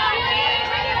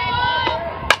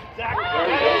 Exactly.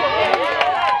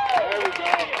 There we go.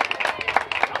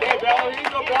 Okay, Bella. Here you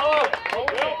go, Bella.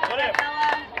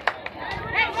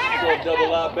 Go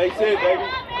double up. Base hit, baby.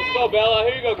 Let's go, Bella.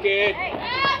 Here you go, kid.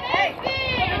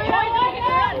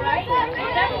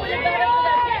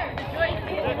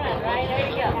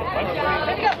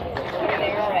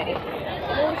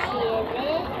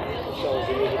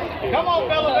 Come on,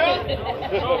 Bella Bell.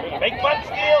 Make fun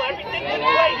steal. Everything is in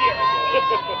play here.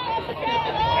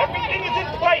 Everything is in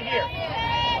play here.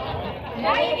 Come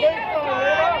on, kid.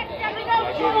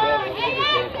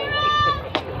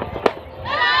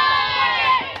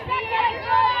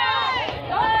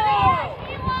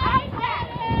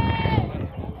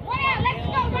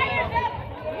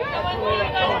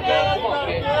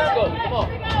 Let's go. Come on.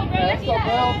 Let's go,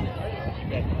 Bell.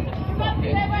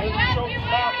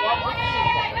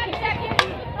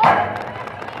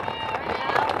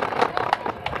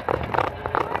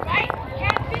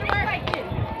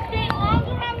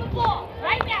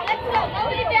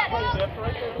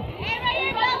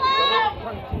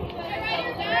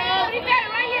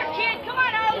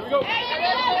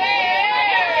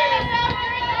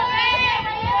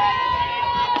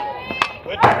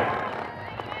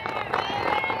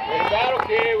 Way to battle,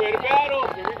 kid. Way to battle.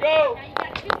 Here we go.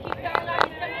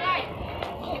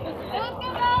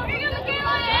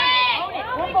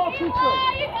 One ball, two strokes.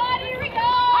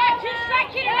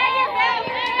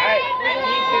 Hey, I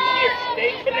need this here.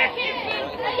 Stay connected.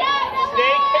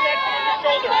 Stay connected with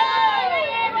your shoulders.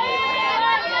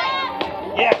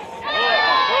 Yes. Good.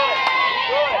 Good.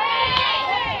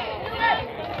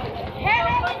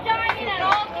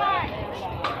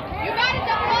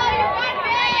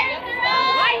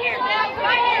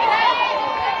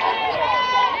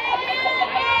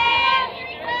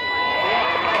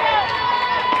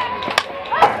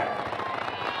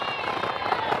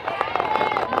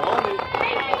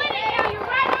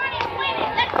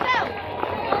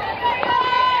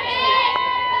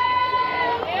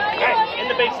 Hey, in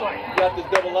the baseline. You got this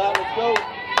double out. Let's go.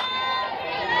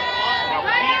 Now be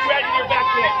ready to your back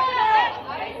kick.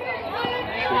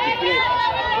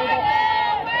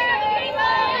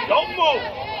 Don't move.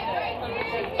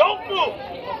 Don't move.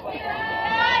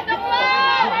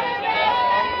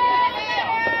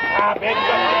 Ah, baby.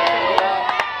 Come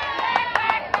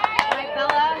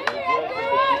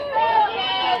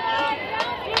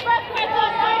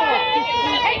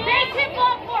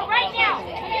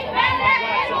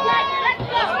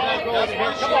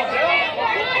on, Bill.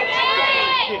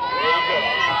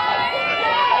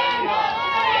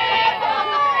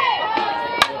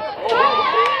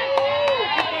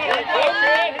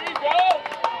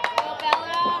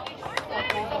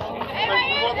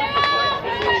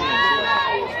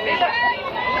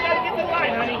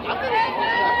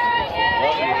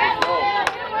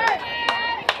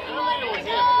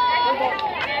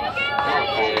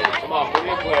 Come on, put it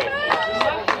in play.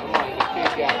 Come on, this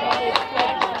kid's got it.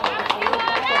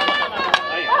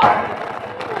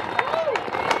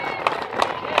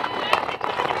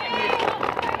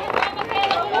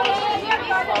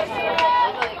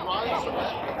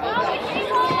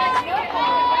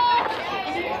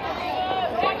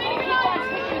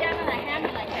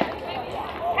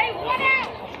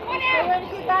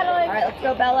 All right, let's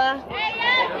go, Bella.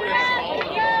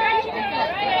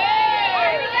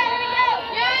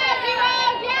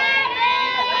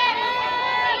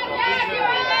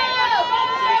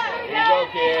 Here you go,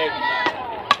 kid.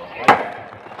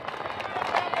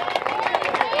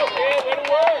 Go, kid. Way to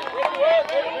work. Way to work.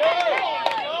 Way to work.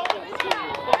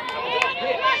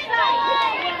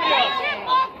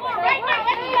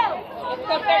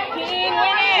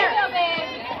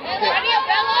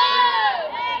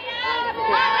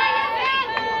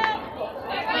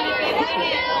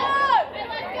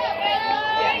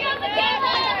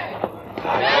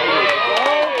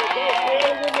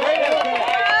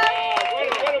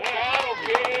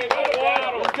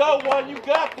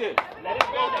 got this. Let it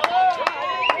go.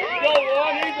 Here you go,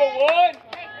 one. Here you go, one.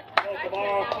 Come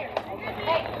on.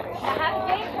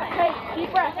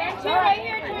 Deep breath. Right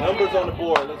here. Numbers on the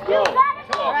board. Let's go. Let's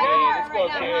go,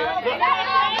 kid.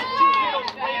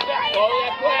 Follow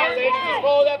that plan, ladies. Just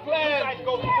follow that plan.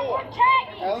 Go for 4.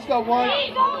 Hey, let's go, one.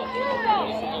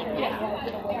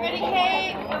 Ready,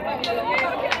 Kate?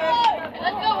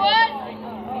 Let's go, one.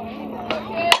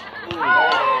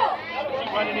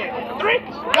 Keep running in. 3.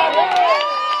 Got it.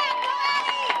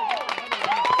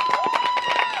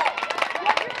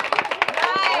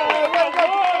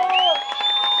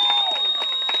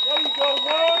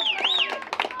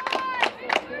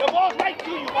 The ball's right to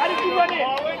you. Why did you run in?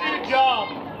 Good job.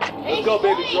 Let's go,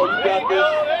 baby girl. You got this.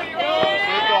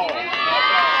 There you go.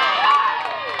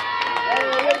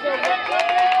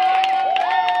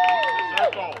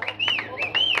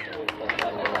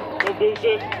 Go,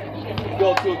 Deuces. Go,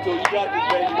 two. You got this,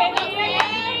 baby.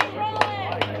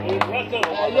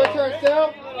 Your turn, Sal.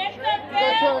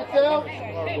 Your turn, Sal.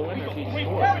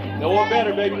 No one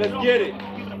better, baby. Let's get it.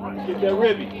 Get that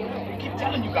ribby. Keep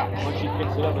telling you guys.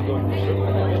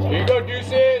 Here you go,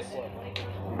 Deuces.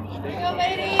 Go,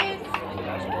 ladies.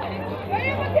 Here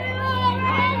you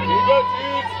go,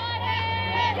 Deuce.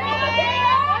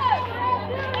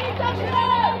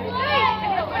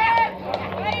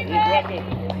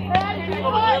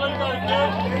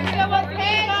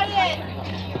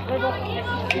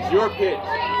 It's your pitch.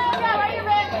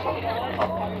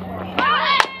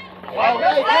 Oh,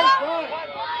 hey, great run.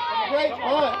 Great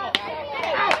run.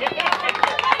 Get that.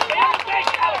 Stay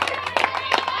on the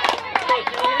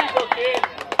Here you go, kid.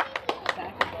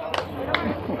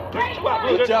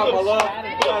 Good Good job, my love.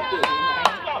 You got this.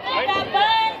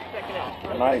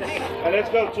 Nice. And let's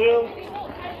go, 2.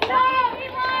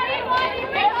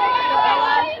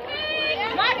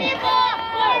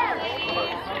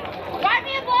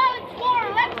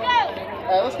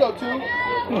 Hey, let's go, 2.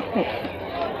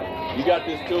 You got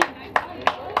this, too.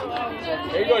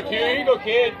 Here you go, 2. Here you go,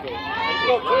 kid. Let's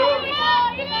go, 2.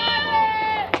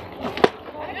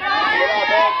 Get out,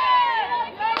 back.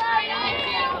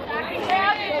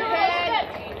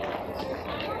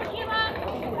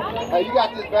 Hey, you got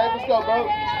this, babe. Let's go, bro.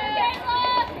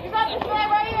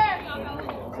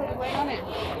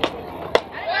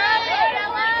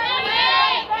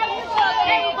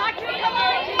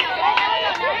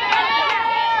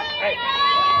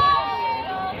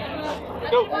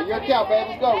 Go. Hey, your count, babe.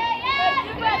 Let's go.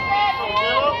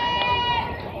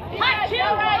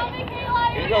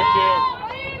 Here you go, kid.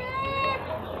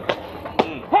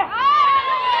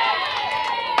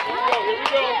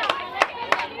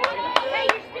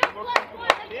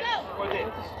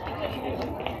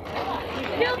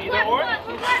 Here we go.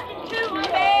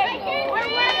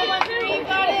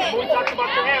 We talked about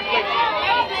your hand plate.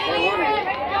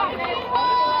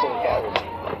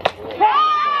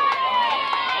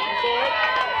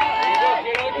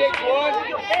 Only takes one.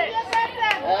 Hey,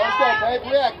 let's go, babe.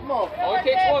 React. Come on. Only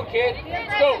takes one, kid.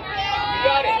 Let's go. You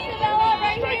got it.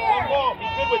 Strike 1 ball. Be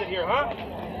good with it here, huh?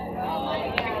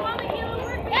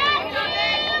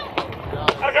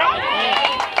 Let's go.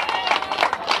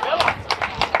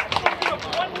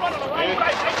 One run on the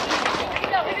right side.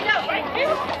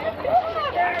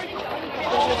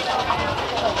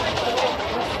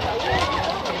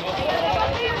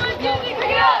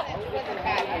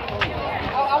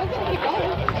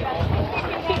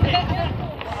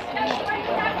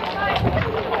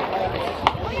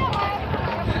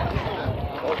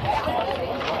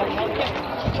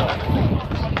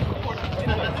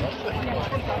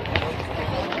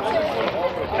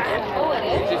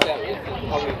 It's just that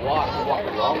how we walk. We walk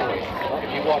the wrong way. If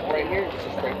you walk right here, it's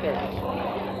just right there.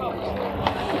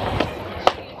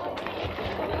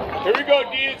 Here we go,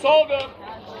 D. Let's hold them.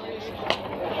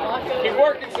 Keep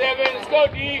working, 7. Let's go,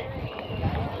 D.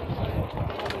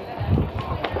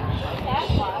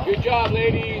 Good job,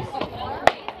 ladies.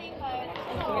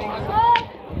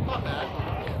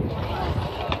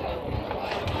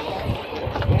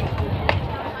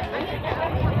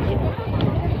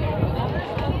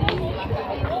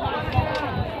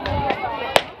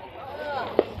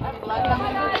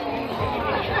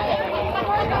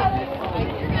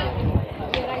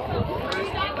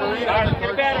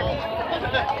 Get better.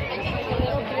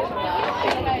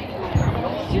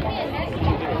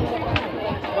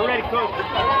 We're ready, coach.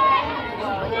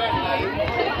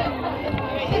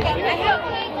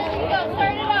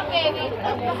 Turn it up, baby.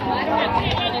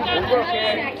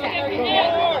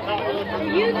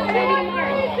 You the baby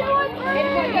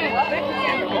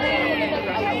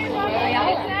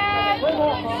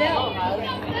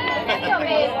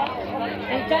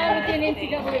And time with an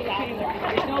NCAA recruiting,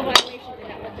 there's no violation for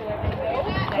that.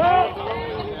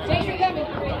 Thanks for coming.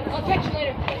 I'll catch you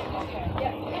later.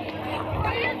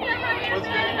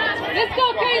 Let's go,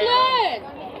 Caitlin!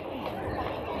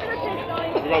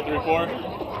 We go 3-4.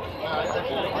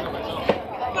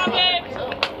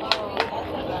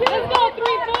 Let's go, 3-4!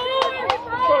 Let's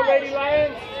go, Lady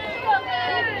Lions.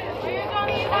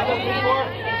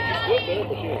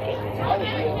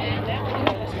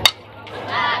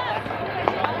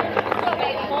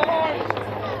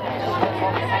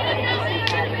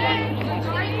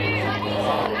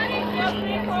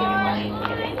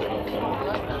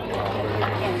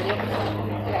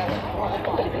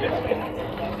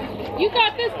 You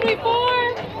got this, 3-4!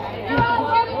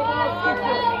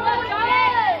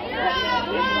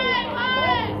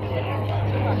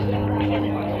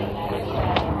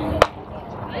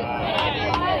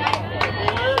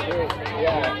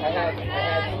 Yeah, I had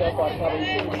stuff on top of you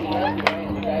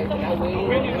guys, and I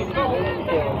waited until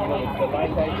the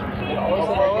light guy. Go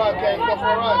for a run, Ken, go for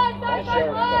a run.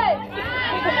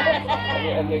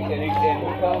 And he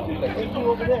comes, he's like, hey, you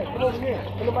over there, come over here,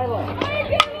 come to my line.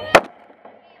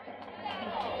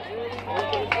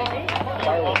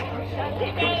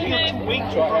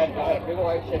 So I had a big old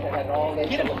ice check, I had all that.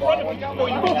 Get in front of me before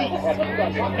you release.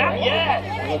 Not yet.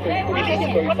 Release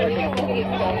in front of me. You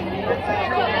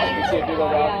see a big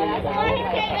old outfit.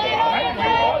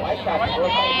 I shot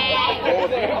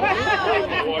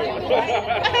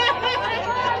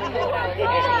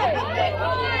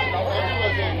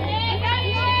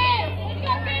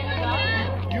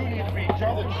You need to be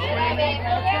jumping.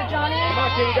 Come on,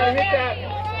 kid, you gotta hit that.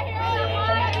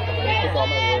 Take all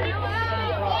my words.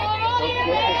 I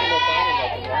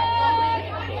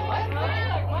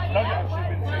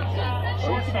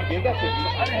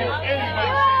didn't hear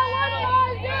anybody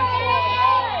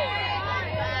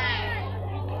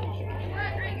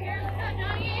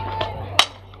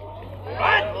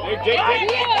say Jake.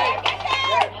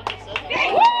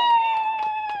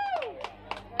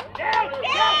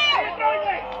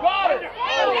 Got it.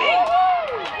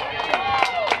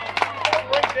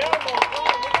 break down more.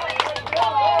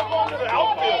 Going to the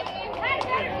outfield.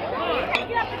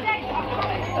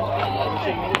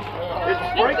 It's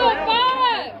break down.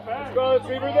 Let's go. Let's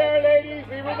leave her there, ladies.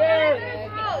 Leave her there.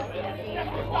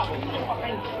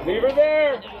 Leave her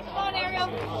there. Come on, Ariel.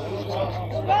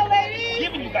 Go, ladies.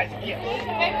 Giving you guys a gift.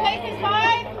 Okay, place is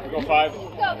 5. We go 5.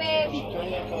 Let's go, babe. Hey.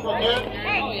 Oh,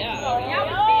 yeah.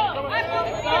 Come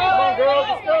on, girls.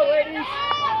 Let's go, ladies.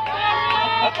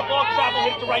 That's a long shot. We'll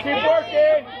hit it to right Keep field.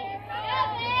 working.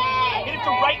 Hit it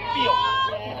to right field.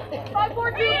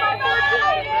 5-4-2,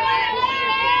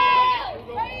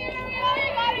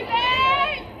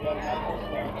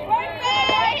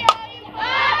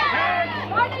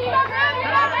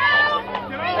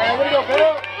 Hey, way to go,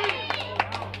 Bill.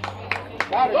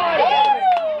 Got it.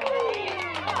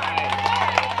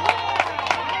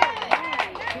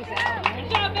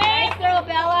 Nice throw,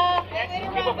 Bella.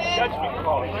 Give up a judgment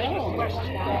call.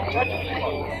 Judgment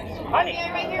call. Honey,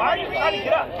 why are you trying to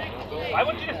get up? Why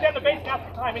wouldn't you just stand the base half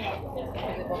the time anyway?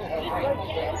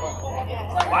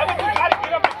 Why would you try to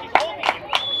get up if she's holding you?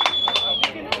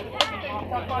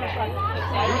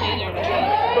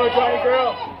 Go, Johnny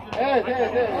girl. Hey.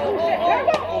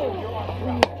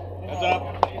 Heads up.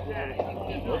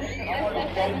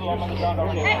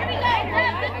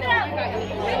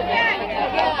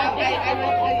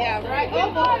 Yeah, right. Go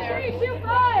for it.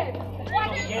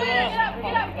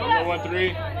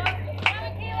 1-3.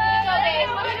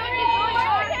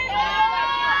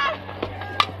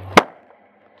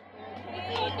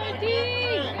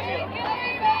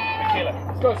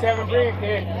 Let's go, 7 green,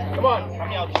 kid. Come on.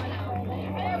 Come out.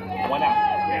 1 out.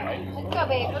 Right? Let's go,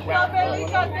 babe. Let's go,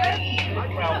 babe.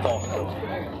 Ground ball.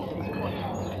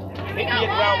 Hit me a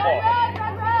ground ball.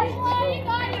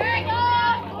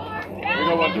 We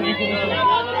go 1-3.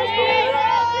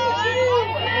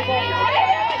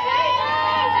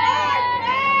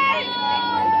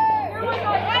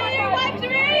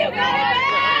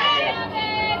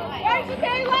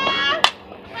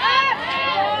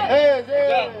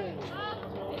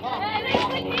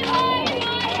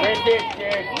 Great pitch,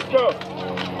 kid. Let's go.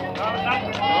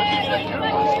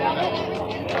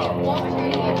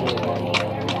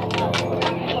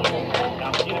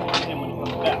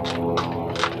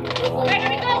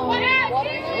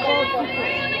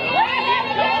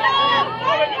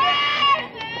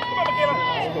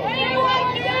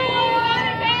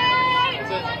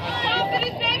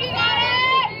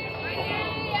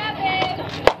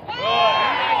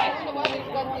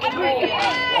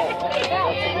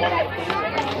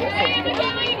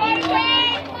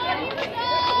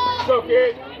 Let's go,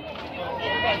 kid.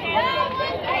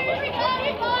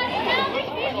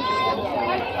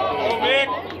 Vic.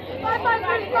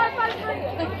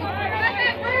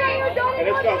 And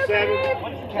let's go, 7.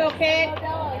 Go, kid.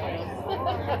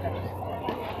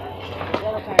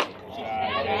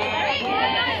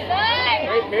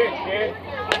 Great pitch, kid.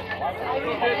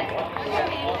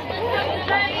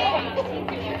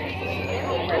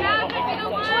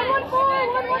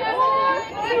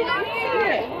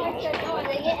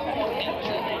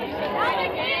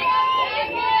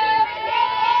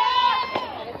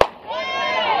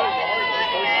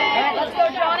 Let's go,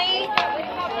 Johnny.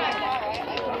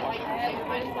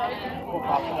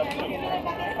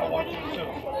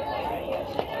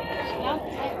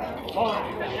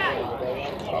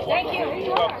 Thank you.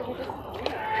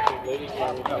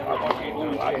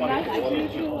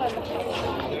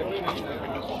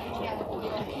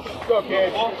 Go,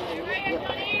 kid.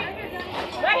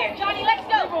 Right here, Johnny, let's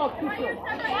go. Go, Vic. Go,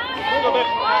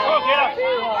 get up.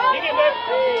 Dig it, Vic.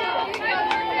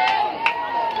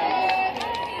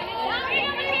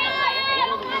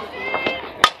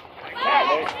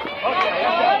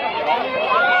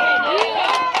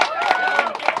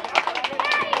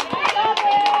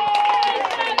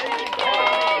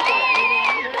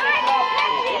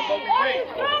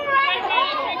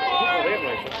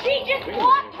 She just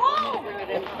walked home.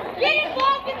 Get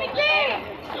involved in the game.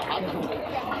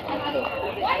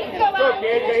 Go,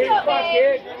 kid. Go, hit the spot,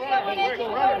 kid. Here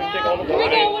we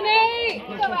go, Nate.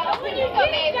 Open you go,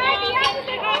 baby.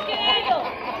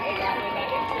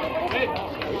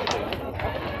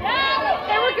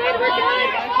 Okay, we're good, we're good.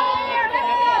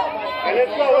 And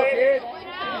let's go, kid.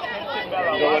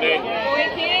 Going in.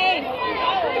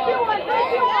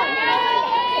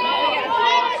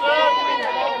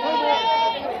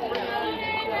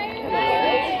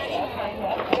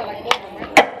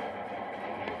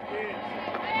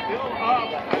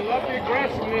 I love the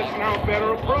aggressiveness, now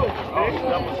better approach. I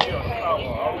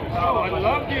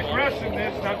love the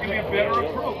aggressiveness, now give me a better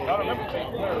approach. I remember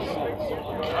taking care of 6.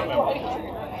 I remember.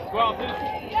 Well, this.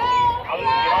 I'll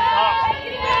just get on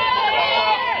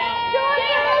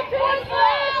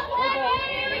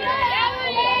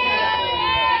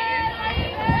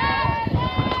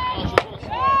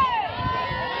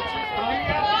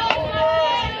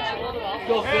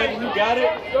Go, 7. You got it.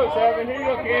 Go, 7. Here you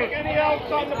go, kid. Any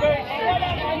outs on the base?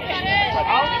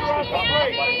 Outs are on the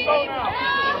break. Let's go now.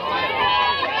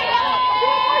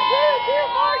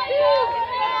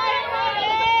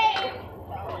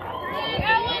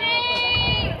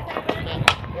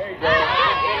 There you go.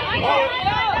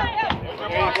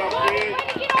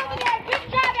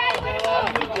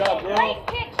 Good job, girl. Nice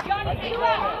pitch, Johnny. Good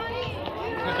job.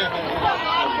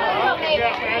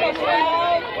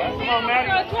 Come on,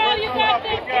 Maddie.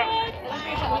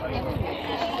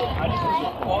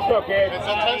 Let's go, kid.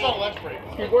 Sometimes on lunch break.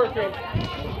 Keep working.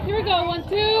 Here we go, 1,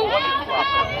 2. Who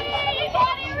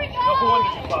won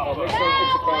did you flop? Next one, fix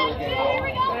the camera again.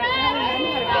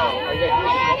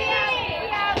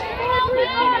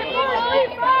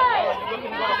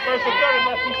 Looking to go to first or third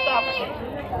unless he stops you.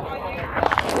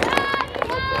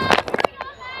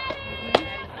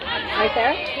 Right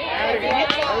there?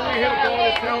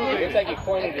 Looks like he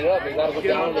pointed it up. He got to go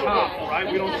down on top, right?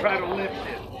 We don't try to lift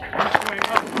it. Swing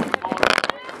up.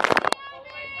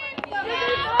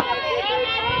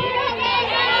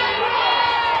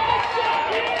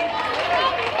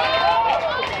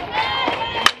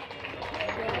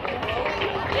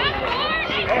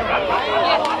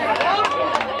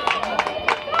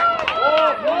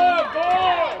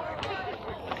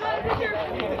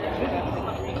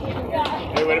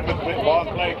 Hey, ready for the ball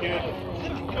play, kid?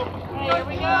 Here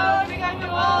we go. We got the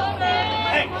ball.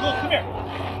 Hey, look, come here.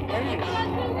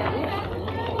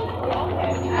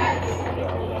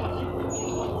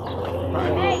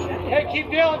 Hey, keep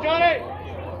dealing, Johnny.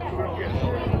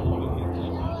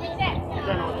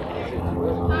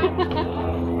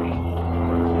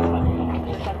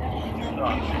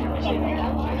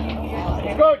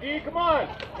 Let's go, D. Come on.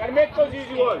 Gotta make those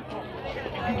easy ones.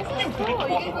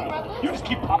 You just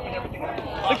keep popping everything out.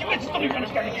 Like you just don't even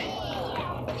understand the game.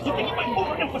 You think you might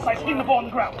overemphasize hitting the ball on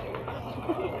the ground.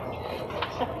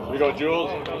 Here we go,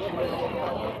 Jules.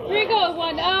 Here we go,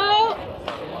 1 out.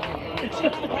 It's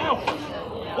hit the ground.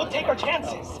 We'll take our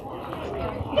chances.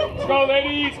 Let's go,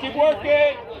 ladies. Keep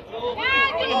working.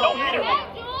 No hitter.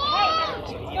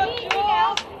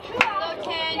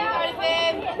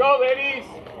 Go, ladies.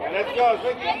 And let's go.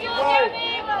 Let's get you play.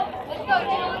 Let's go,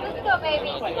 Jules. Let's go, baby.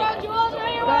 Let's go, Jules.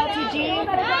 Right here. Go, TG.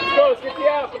 Let's go. Let's get you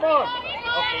out. Come on.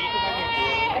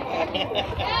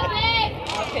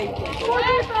 Okay, 4,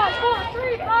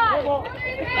 3, 5.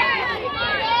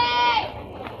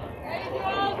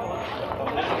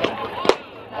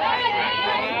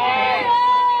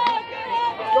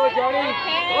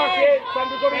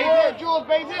 goes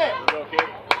base hit.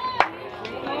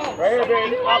 Right here,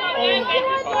 baby. Up only.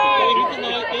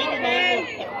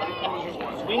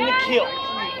 Swing the kill.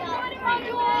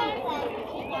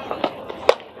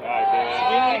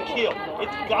 Swing and kill.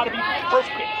 It's got to be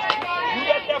perfect. You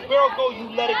let that barrel go, you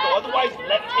let it go. Otherwise,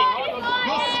 let it take it.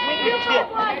 You swing and kill,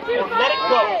 or let it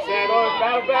go. Sandoz,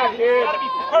 battle back, kid. It's got to be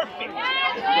perfect.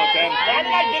 Land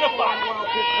and identify.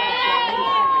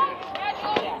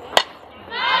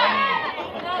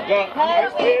 Go.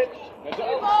 Nice pitch.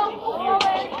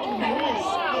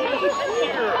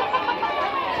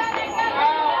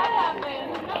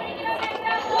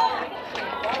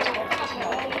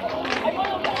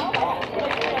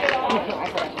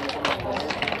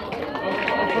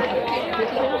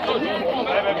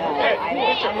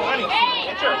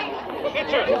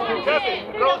 Pitcher. Kevin,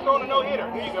 the girl's going to no-hitter.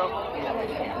 Here you go.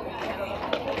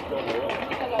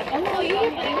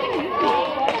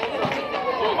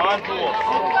 Come on, Jules.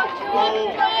 Go.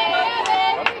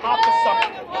 Let's pop the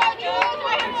something.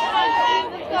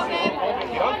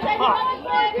 Get on top.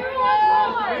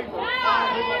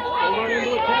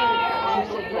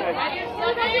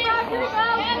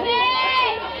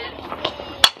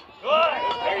 Good.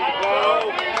 There you go.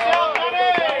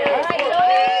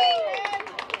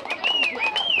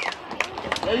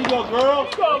 There you go, girls.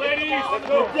 Let's go, ladies. Let's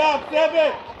go. Good job,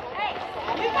 Seven.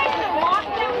 You guys can walk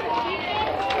them with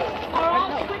defense, or I'll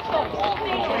switch the whole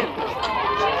thing.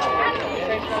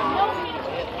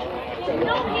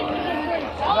 No hits.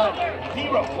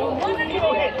 Zero. Zero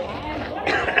hits.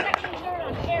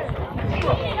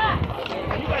 Zero.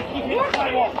 You guys keep hitting the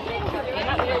sidewalk.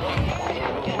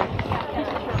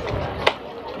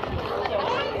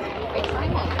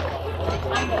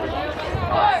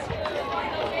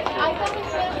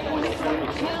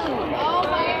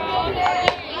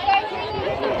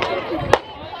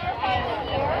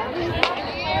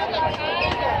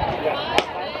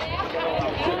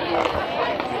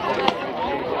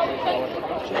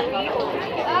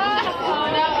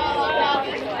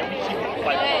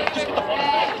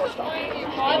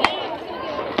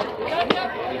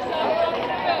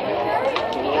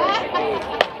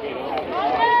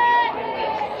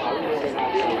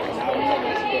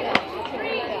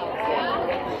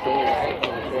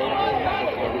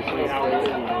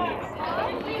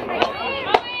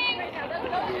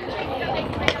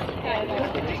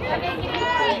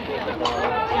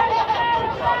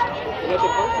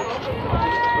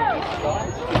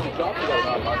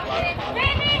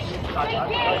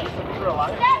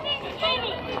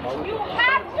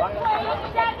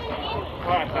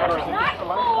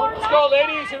 Let's go,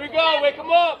 ladies. Here we go. Wake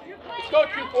them up. Let's go,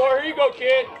 Q4. Here you go,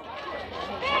 kid.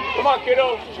 Come on,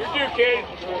 kiddo. You're due, kid.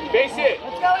 Base it.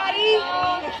 Let's go, Eddie.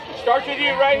 Starts with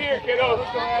you right here, kiddo.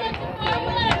 Let's go, Eddie.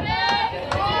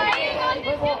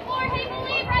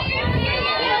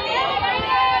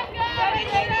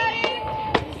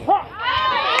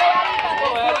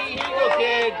 Here you go,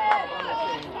 kid.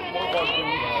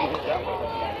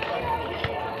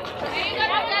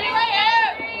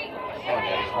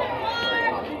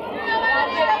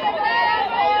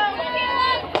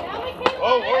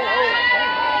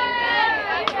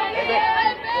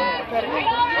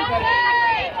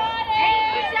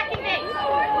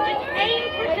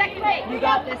 You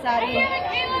got this, Eddie.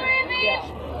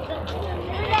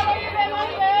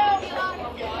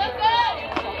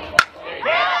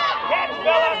 Catch,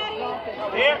 Bella.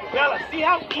 There, Bella. See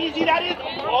how easy that is?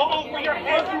 All over your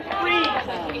head, you freeze.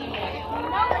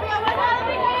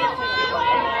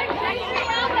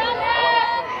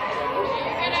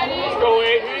 Let's go,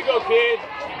 Wade. Here you go, kid.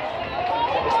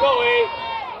 Let's go, Wade.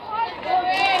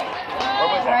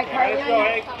 Let's go,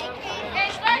 Hank.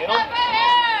 Middle.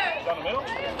 Down the middle.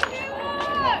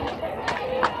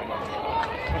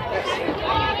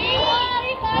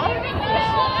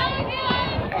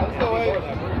 Let's go, Eddie.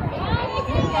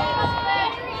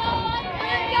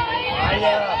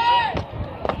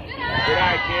 Good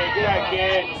eye, kid. Good eye,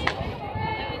 kid.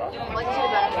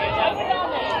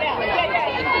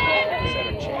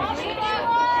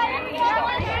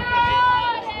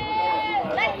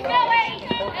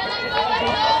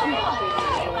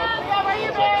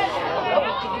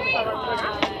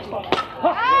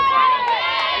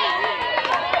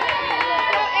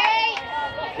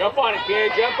 Jump on it,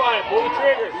 kid. Jump on it. Pull the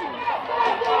triggers.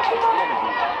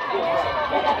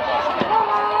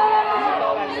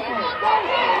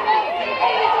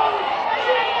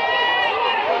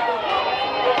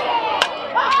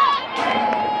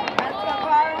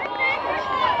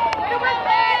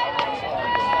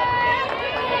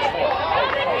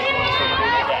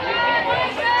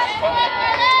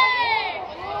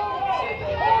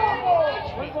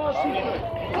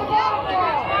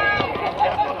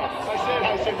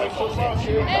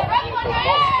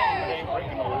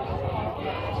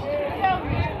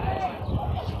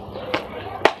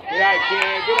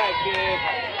 kid. Good night, kid.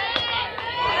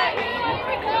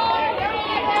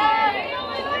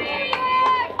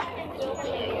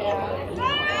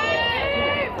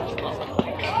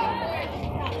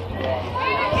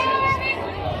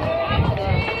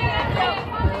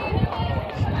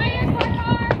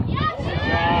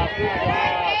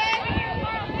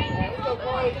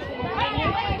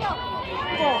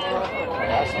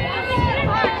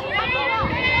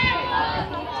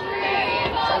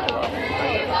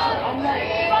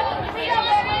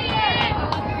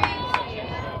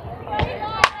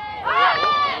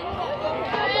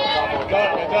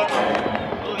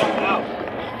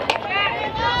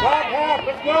 Top half,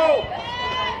 let's go!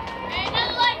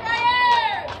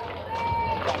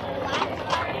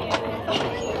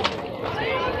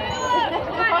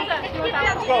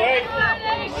 Let's go, hey!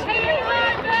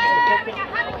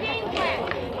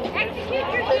 Execute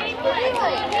your game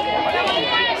plan.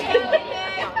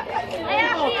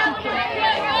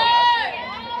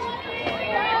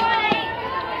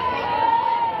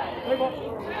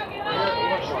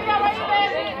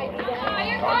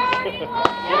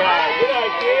 Good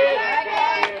night, kid.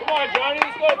 Come on, Johnny,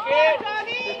 let's go, kid.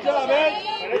 Good job, man.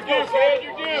 You're due, kid,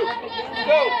 you're due. Let's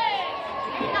go.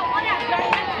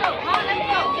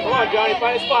 Come on, Johnny,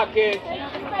 find a spot, kid.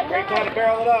 Great time to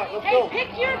barrel it up. Let's go. Hey,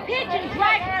 pick your pitch and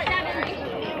drive for 7.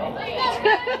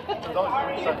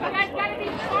 You guys gotta be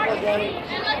smart.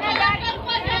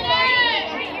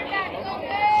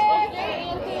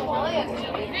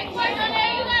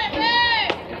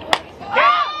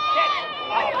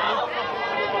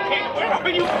 Where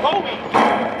are you going?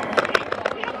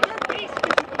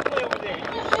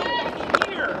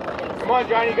 Come on,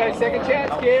 Johnny, you got a second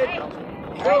chance, kid.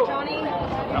 Go. Johnny.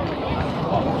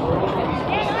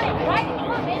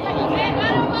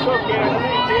 Go, kid.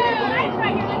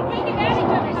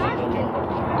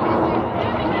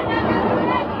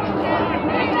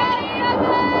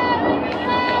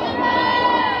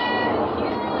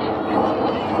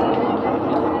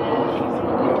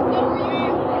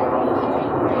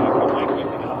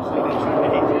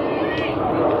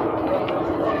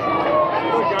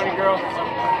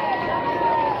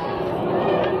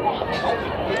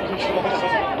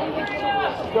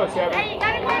 Go, Seven. Hey, you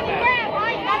gotta go to the grab,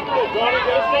 right? You gotta go to the Johnny,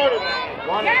 get grab. started.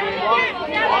 Want it, kid. Want it.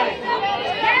 Want it.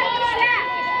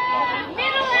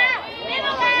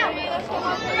 Middle out.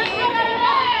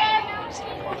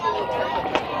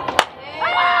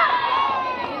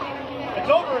 It's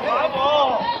over. Fly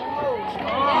ball.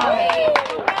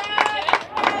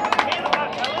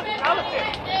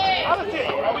 Allison,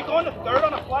 are we going to third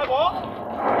on a fly ball?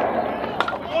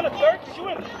 Are we going to third? You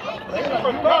in. Let's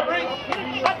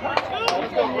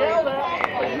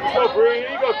go, Bree.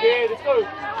 Here you go, kid. Let's go. All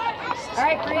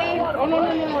right, Bree. Oh, no.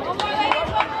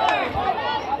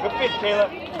 Good pitch,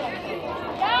 Caleb.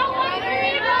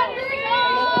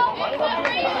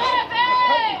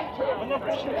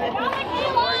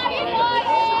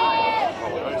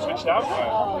 Switched out?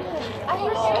 I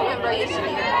used to remember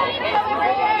yesterday.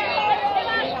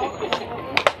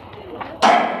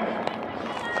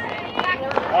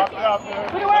 Walk it out there.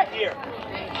 Put it right here.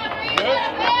 Good.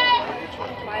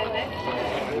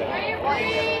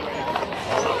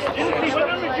 What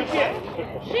number did you get?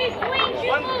 She's clean,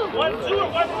 she's moved. 1, 2, or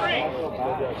 1, 3?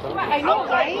 I know,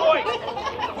 Outside right? voice.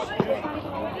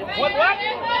 What?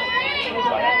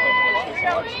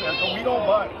 We don't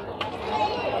butt.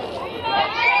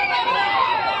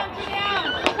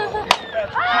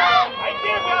 Right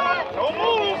there, Bella. Don't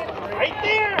move. Right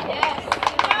there. Yes.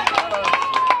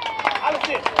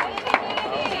 Allison.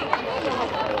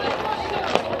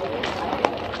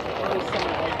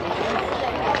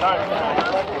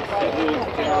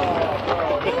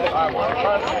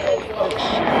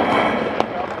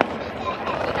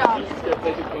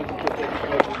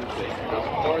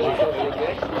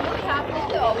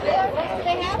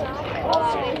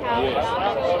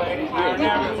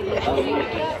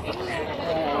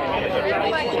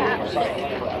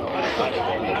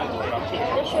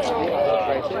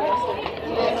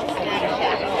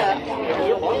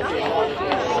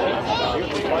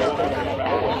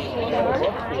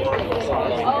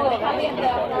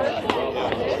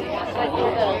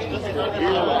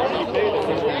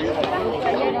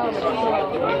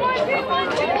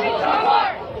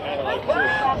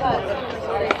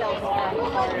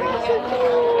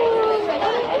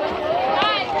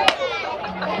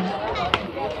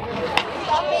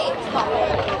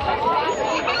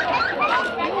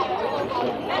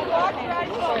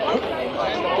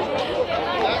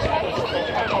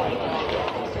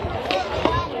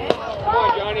 Come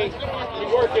on, Johnny. Keep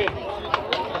working.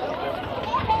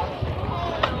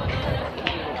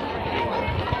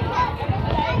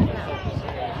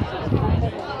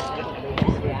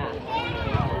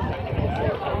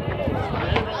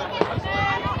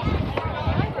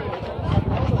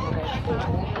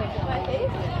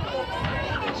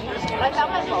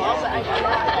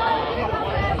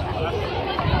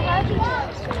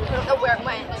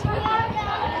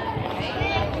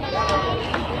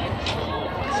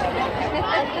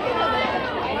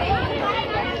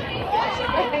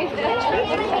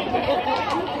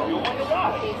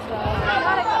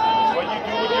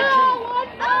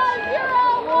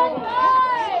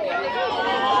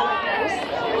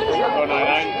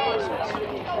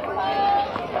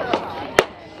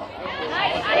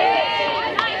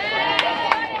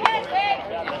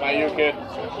 Not you, kid.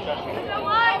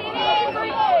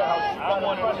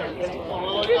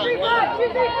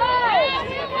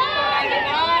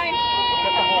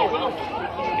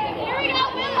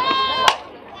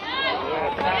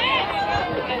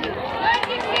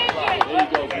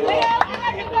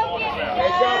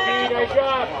 Nice job, P. Nice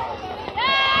job.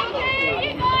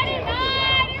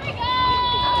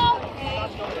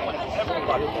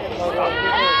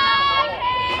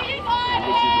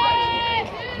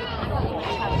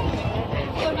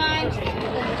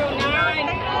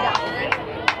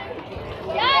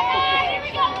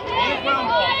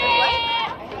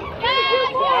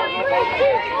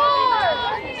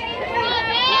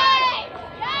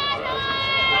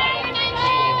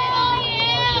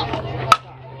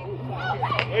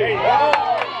 Hey,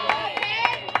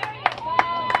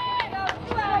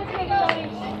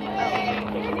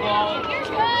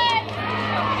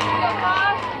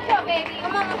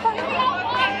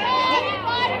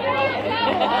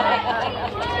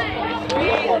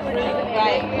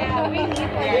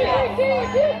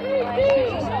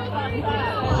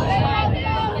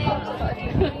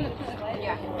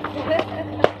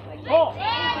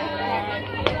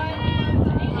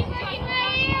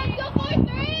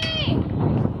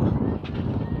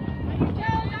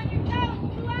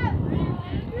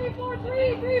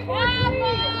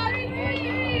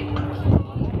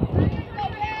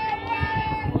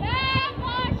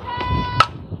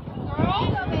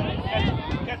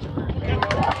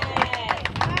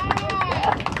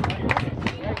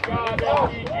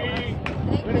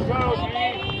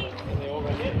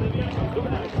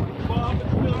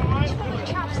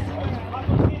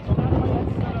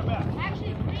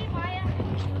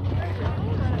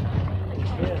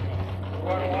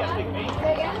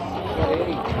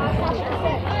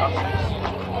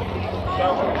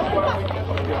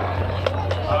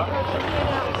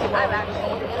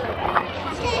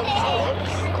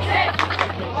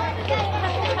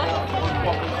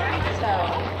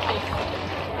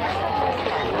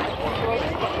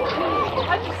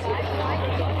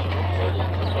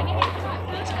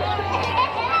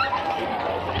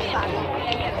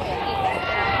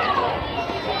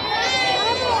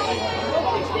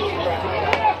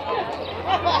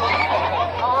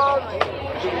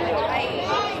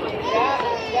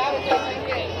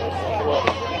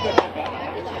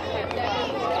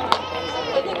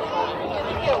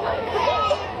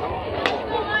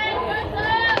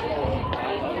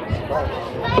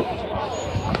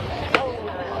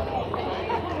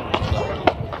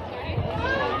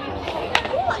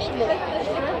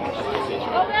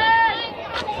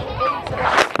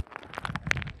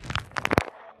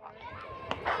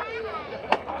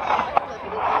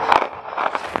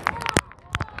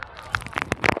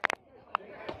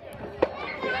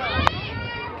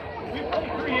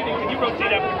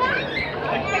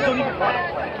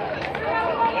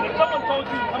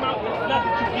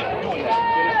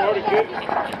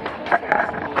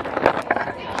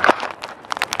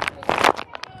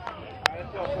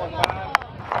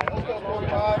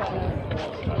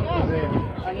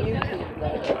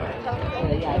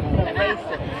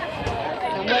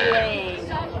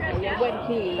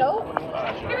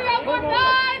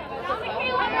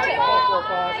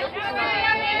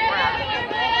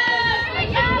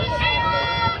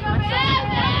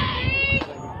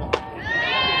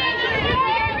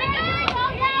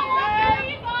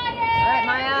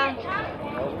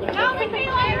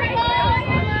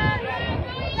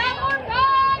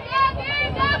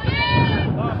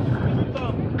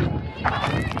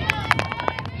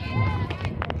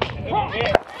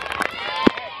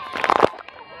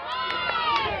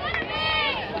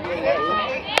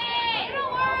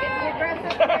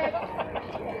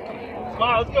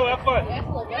 Smile, let's go.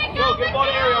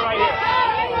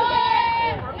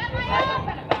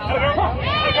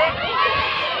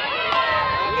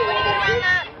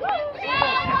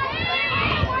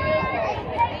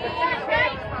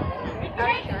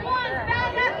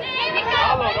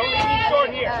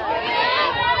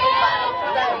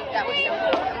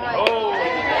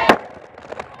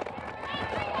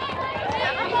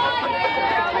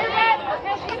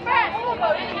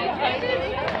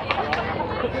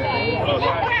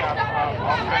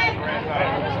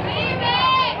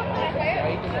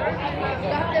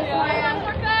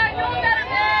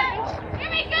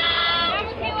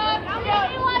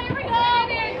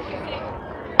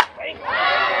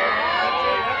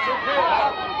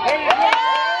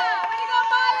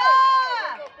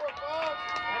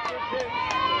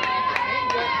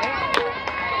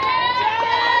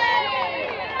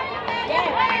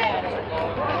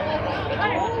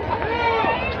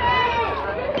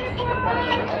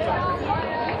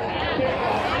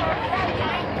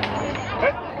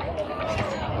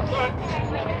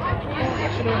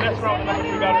 around the number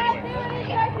 3 batter anyway.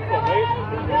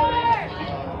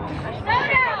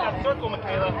 That circle,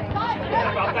 Michaela.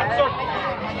 About that circle.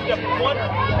 You have one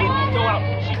hit to go out.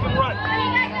 She can run.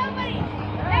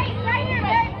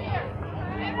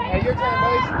 Hey, your turn,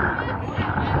 Mace.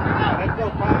 Let's go,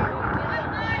 5.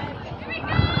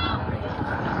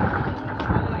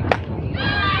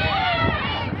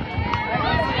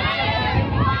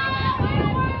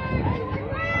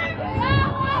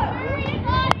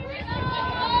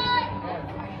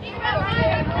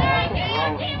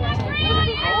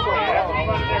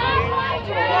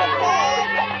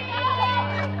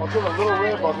 I'll give a little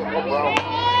red bucket, no problem.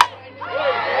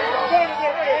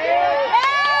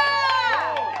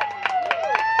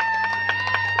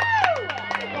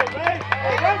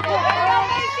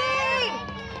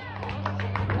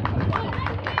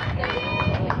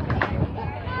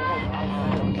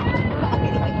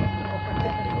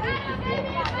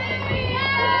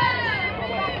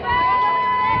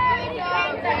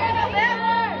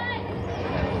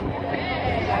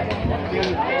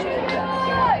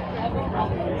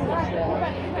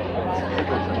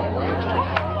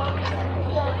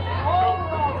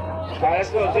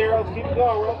 Let's go, Zeros. Keep it going,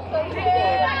 bro.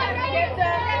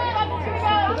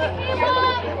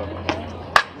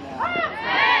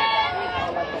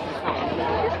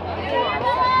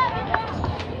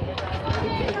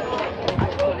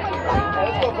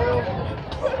 Let's go, Bill.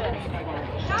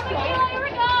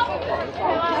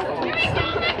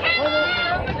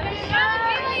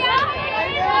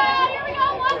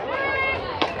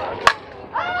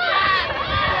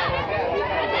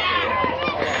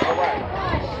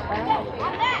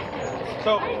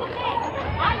 So, who's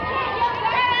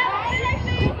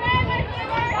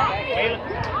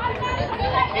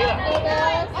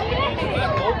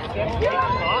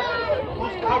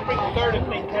covering third if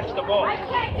they catch the ball?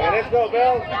 Yeah, let's go,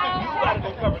 Bill. You gotta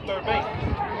go cover third base.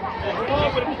 If you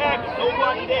keep with a tag, there's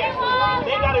nobody there.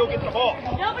 They gotta go get the ball.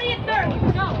 Nobody at third.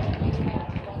 No.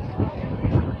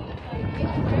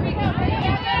 Here we go.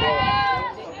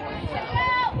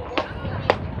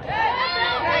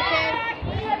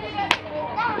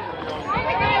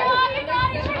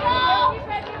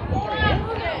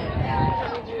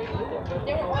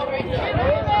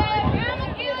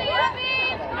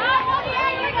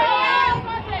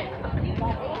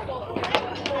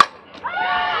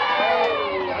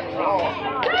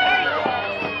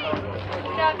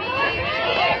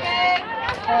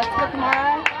 Let's go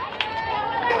tomorrow.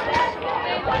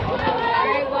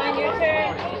 Alright, Juan, your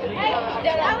turn.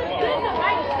 That was good.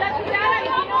 I stuck it out.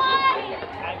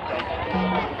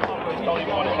 Don't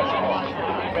even want to touch the ball.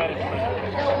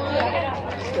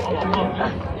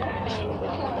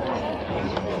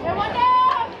 One down.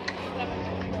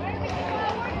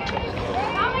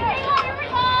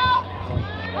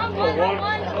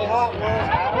 One. Stay hot, man.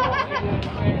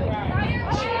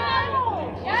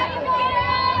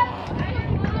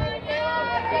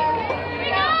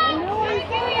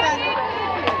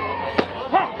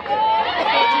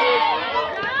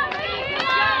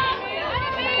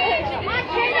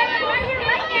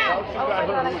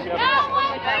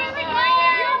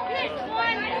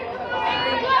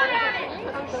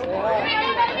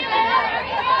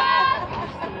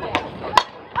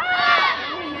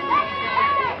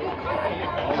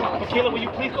 Michaela, will you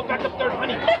please go back up third,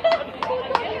 honey?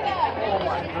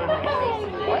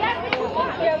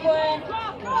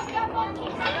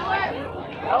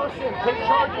 Allison, take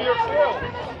charge of your field.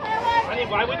 Honey,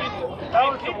 why would you?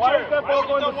 Allison, why is that ball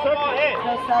going to second?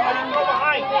 Why did you throw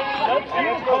behind? That's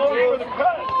you calling for the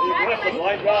cut. That's a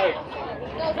line drive.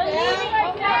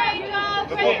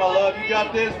 Come on, my love. You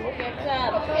got this. Two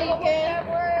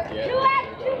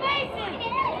bases.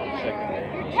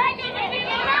 Taking it.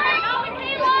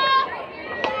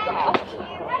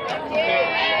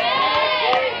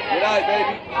 Good night,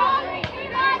 baby.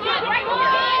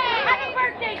 Happy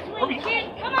birthday, sweet kid.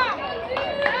 Come on.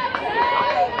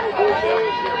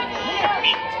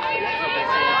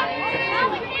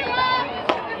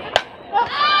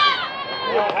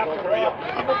 You don't have to hurry up.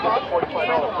 People bought $45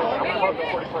 ticket. I'm about the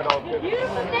 $45 pivot. You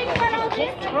think about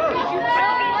this?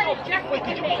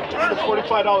 It's a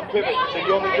 $45 pivot. So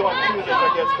you only do on Tuesdays, I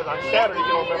guess, because on Saturday you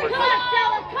don't remember. Come on,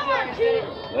 fella. Come on, Chief.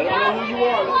 Let them know who you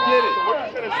are. Let's get it. So we're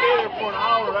just going to stay there for an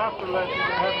hour after lunch and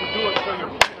have you do it until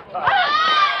your feet are tired.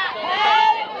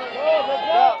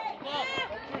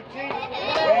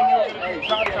 And you're going to do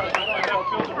shot shots like that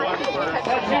fielder runs for 2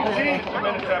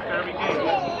 minutes after every game.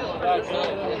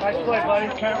 Nice play,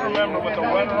 buddy. Can't remember with the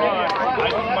weather on. I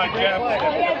do my jab step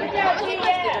every time.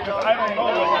 Because I don't know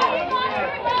what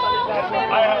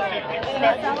I have to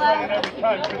expect you running every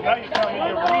time, because now you're telling me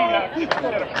you're reactive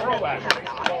instead of proactive. You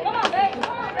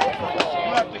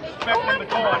have to expect them to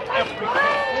go on every pitch.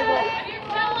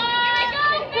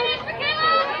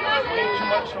 Way too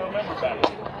much to remember back.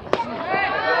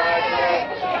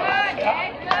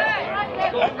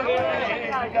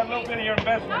 You got a little bit of your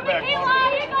investment back. Here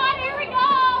we go.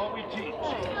 What we teach.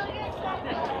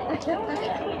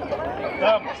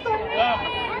 Come.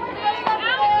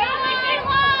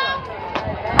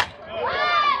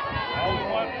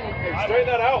 Hey, straighten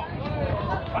that out.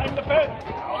 Find the bed.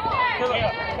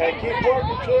 Hey, keep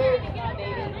working, kid.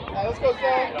 Now, let's go,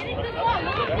 Sam.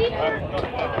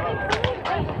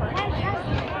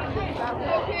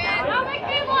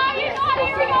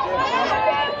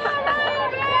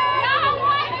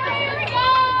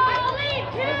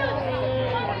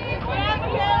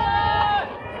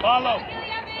 Follow.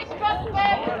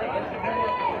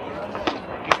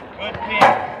 Good team.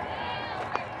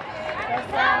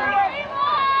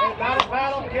 Hey,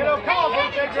 battle, kiddo. Come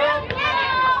on, big girl.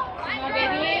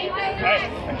 Hey,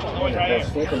 going right here.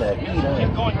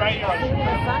 Keep going right here.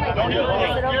 Don't even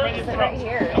think. You're ready to throw. Right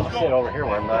here. Let's go. Sit over here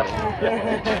where I'm not.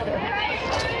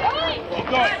 Keep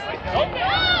going.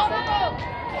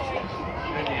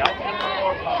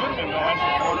 Should have been going.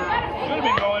 Should have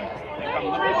been going.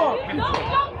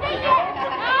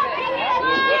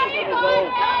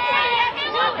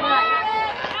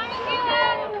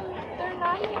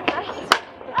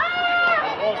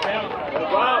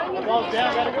 The ball's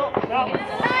down, gotta go.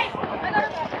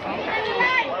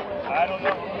 I don't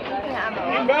know.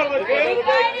 Keep battling, kid.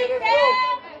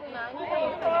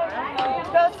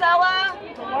 Go, Sella.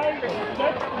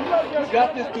 You got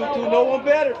this, Tutu. No one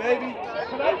better, baby.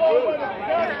 If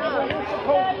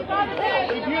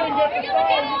you didn't get the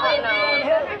ball, you got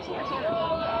hurt. If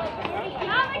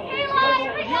you don't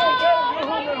get it, you're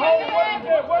holding home.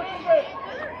 What is it?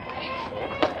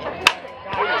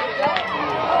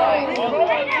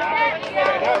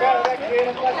 Now got that kid.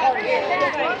 I'm like, oh, yeah.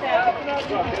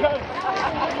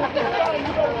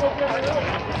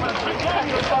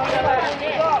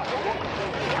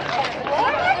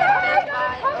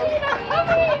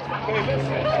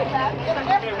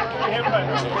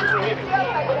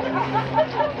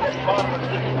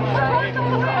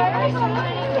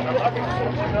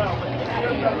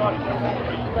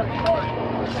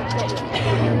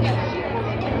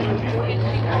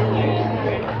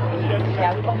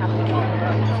 Yeah, we don't have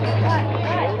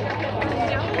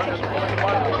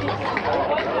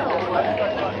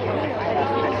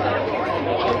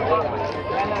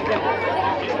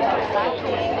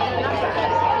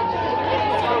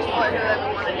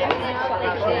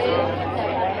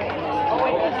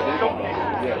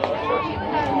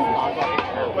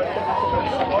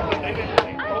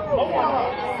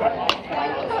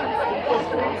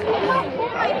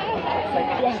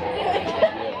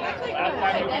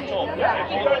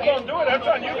If you guys don't do it, that's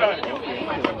on you guys. Go,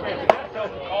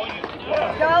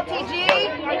 LTG.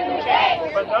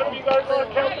 But none of you guys are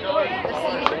accountable. A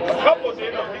couple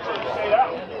did, but people just stayed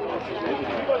out.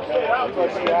 People stayed out.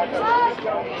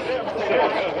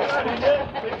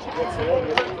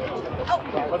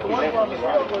 But the ones on the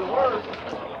field were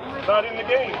not in the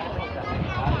game.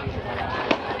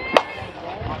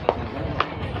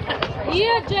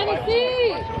 Yeah,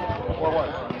 Genesee! 4-1.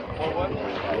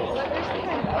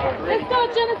 Let's go,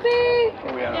 Genesee!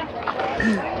 Where we at?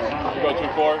 You go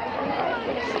 2-4.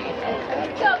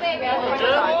 Go, baby.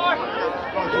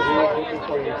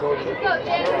 Go,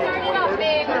 Jen. Start it off,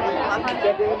 babe. One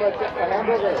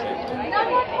more.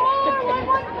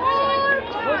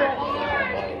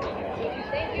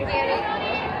 Thank you, Danny.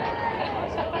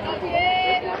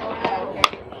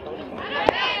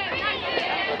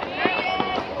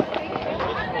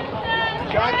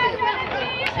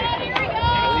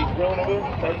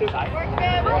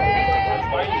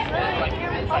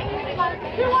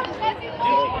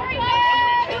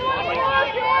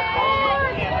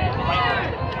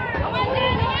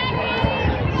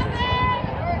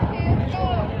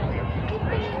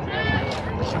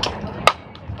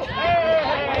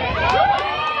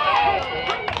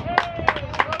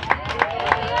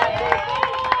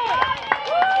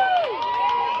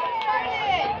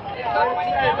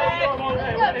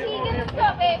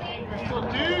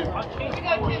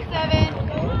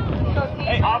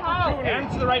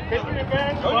 Hands to the right field. Go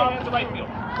hands to the right field.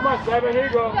 Come on, Seven. Here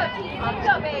you go.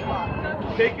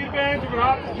 Take advantage of an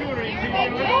opportunity.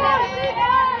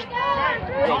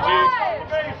 Go, G.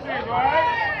 Bases, all right?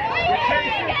 We're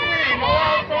chasing three. No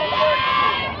outside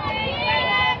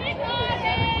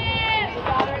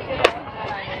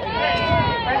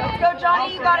Let's go,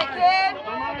 Johnny. You got it, kid.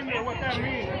 Remind me of what that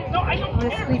means. No, I don't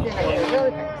care. squeeze in there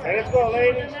really fast. Hey, let's go,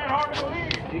 ladies.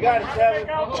 You got it, 7.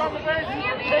 Hey,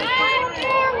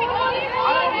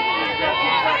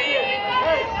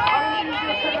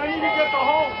 I need to get the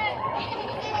home.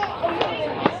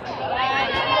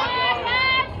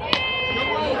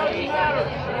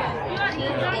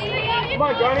 Come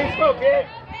on, Johnny, let's go, kid.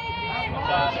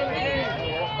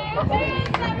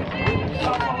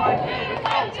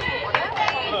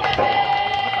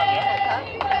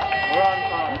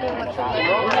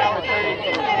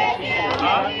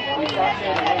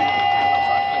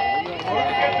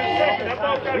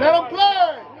 Let him play!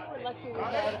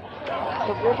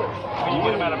 You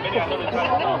get him out of mid, I know they're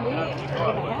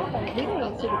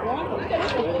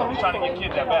trying to get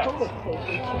kids that back.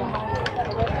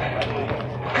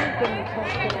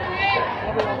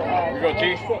 Here we go, T.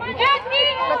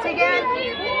 What's again?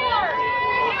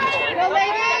 Go,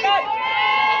 ladies!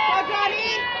 Go, Johnny!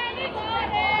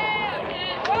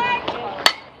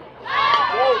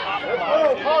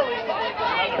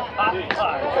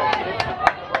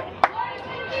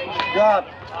 Good.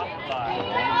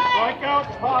 Strike out,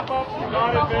 pop up, you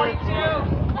got it, man.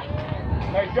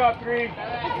 Nice job, 3.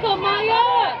 Let's go, Maya.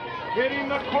 Hitting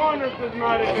the corners does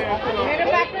not advance. Hit him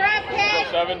back her up, kid!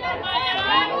 7. Help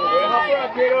her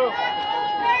up, kiddo.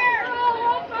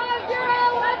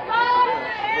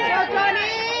 Go,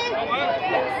 Johnny!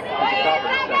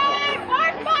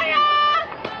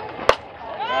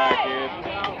 Alright, kid.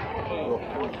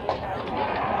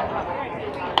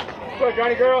 Go,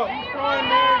 Johnny girl. Keep going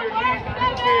there. Your knees are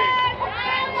too big.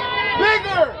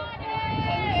 Bigger!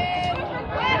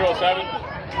 Here we go, 7.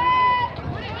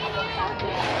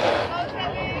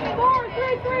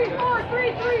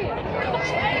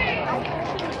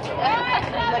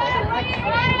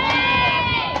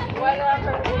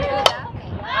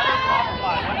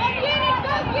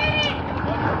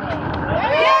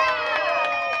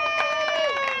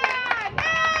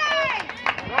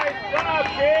 Nice job,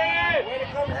 kid. Way to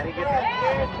come Daddy, get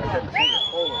strong, kid.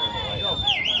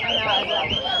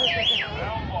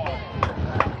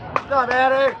 Good job,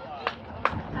 Daddy.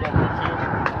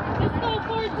 Let's go,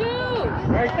 4-2.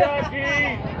 Nice job, G.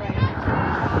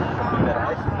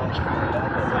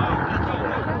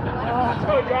 Let's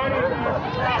go, Johnny.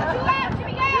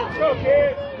 Let's go,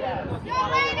 kid.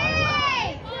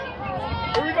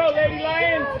 Here we go, Lady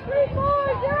Lions.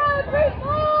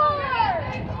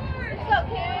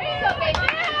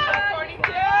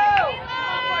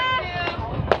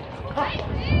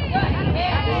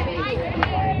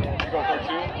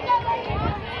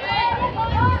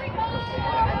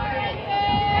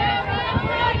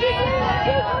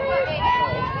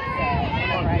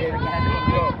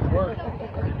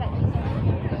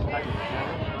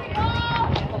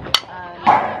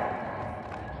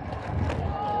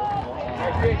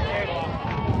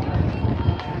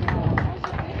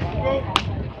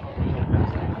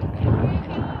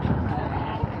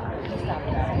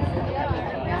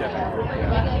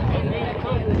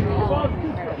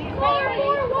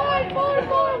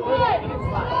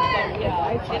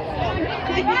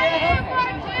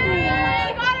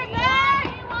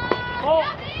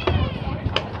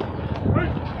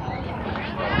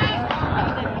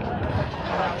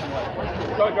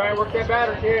 'Go, Johnny, work that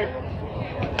batter, kid.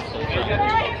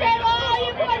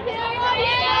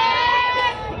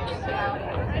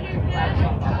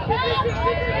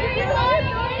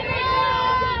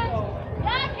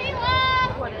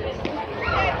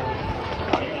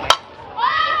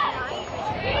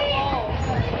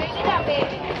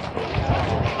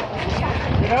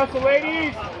 Good hustle,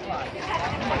 ladies.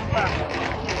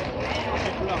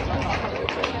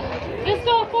 Let's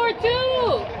go, 4-2.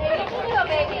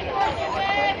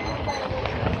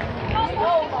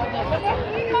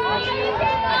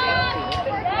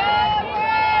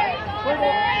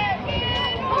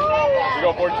 You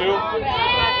go 4-2.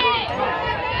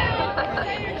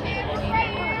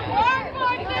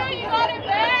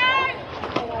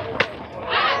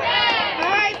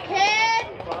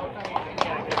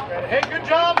 Hey, good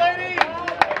job, ladies.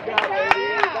 Nice job,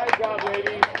 ladies. Nice job,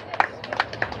 ladies.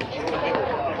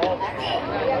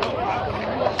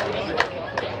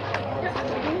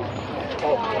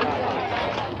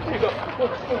 Here you go.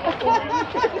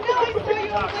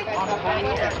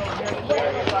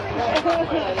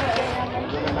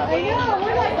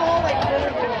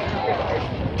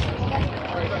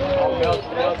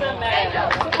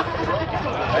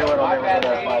 They went on there with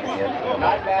that by the end.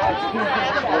 Not bad.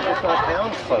 We're just not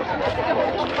towns close enough.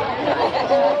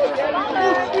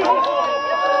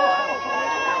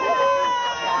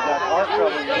 That car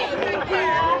trouble.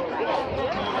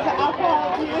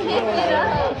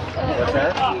 What's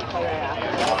that?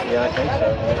 Yeah, I think so.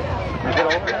 Is it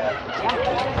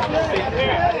over?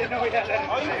 didn't know we had that.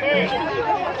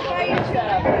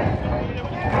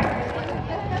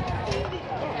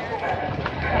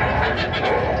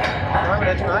 Oh,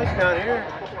 that's nice down here.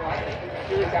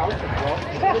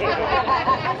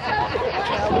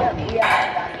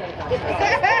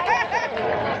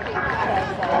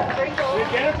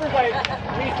 Jennifer's like,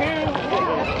 me too.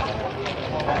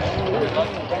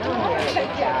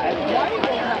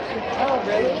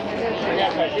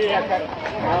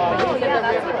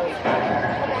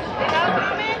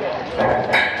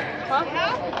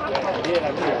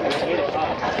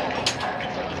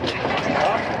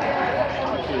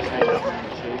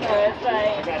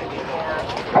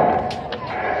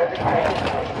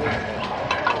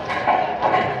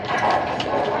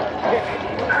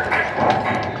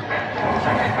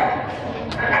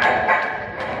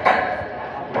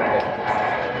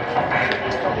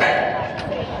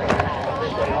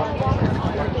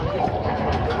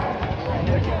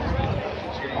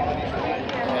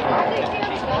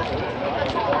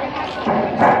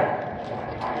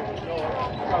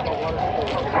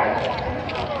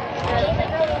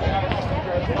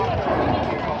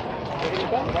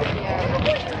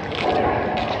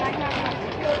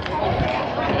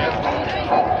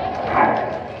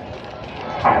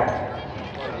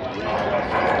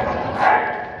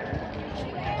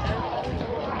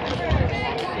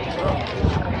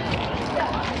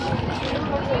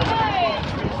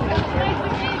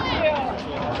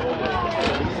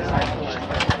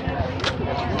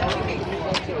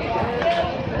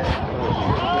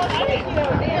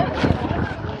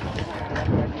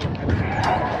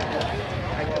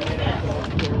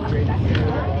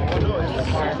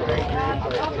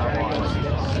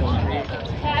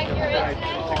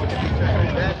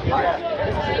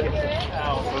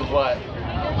 For what?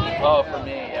 Oh, for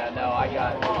me, yeah, no, we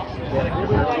had a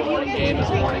early morning game this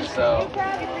morning, so we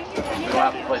don't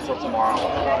have to play till tomorrow.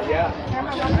 Yeah.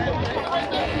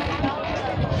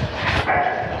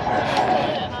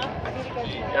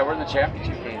 Yeah, we're in the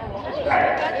championship game.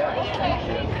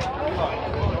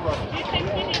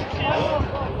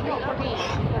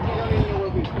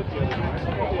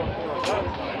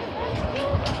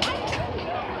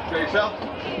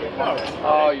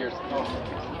 Oh, you're.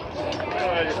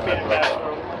 I just beat it back.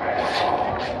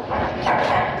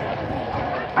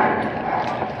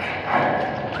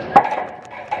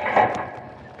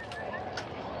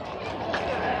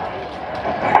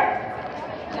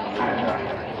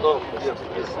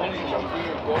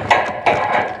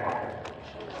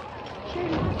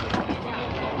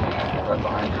 Right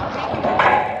behind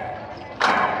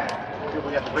you.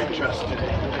 We have to bring trust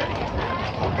today.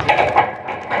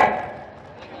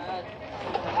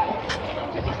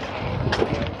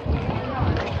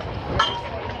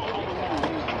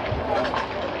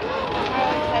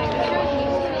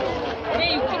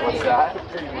 What's that?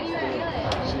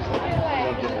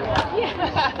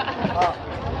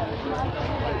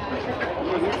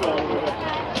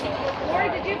 Where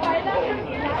did you buy that from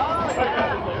here?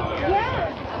 Yeah.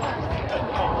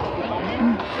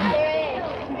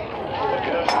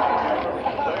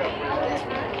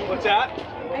 What's that?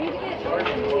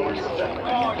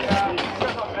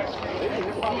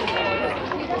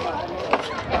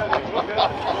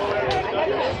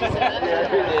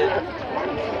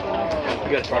 You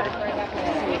got a charger?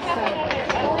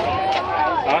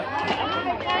 Huh?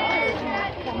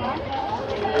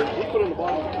 Put it on the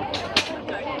bottom.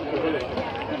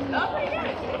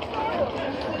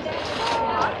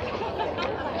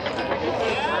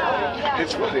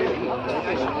 It's really,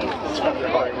 it's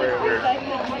probably rare.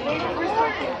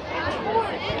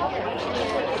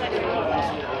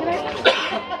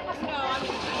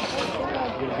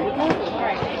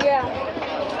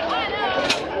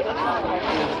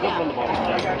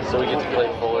 So we get to play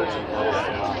Fuller's and Hills.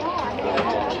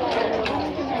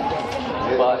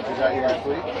 But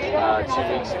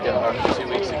 2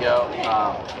 weeks ago.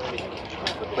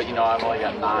 But you know, I've only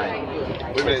got 9.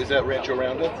 Wait a minute, is that Rancho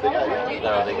Roundup?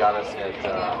 No, they got us at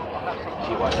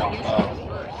TYL.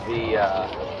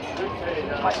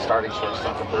 My starting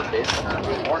shortstop and third baseman are in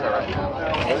Florida right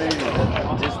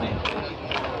now. Disney.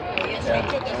 Yeah,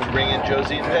 we bring in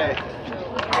Josie today.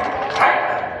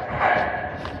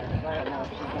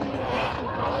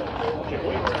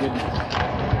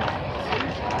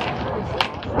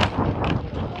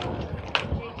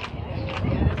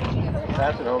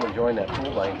 Passing home enjoying that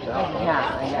pool by himself.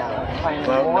 Yeah, I know. It's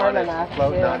Floating warm on enough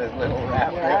floating to- on his little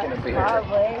raft, drinking a beer.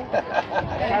 Probably.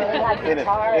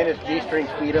 in his G-string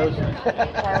Speedos.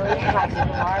 Charlie had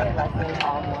guitar lessons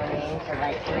all morning for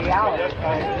like 3 hours. So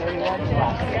I'm 31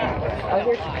 bucks. Oh,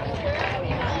 here's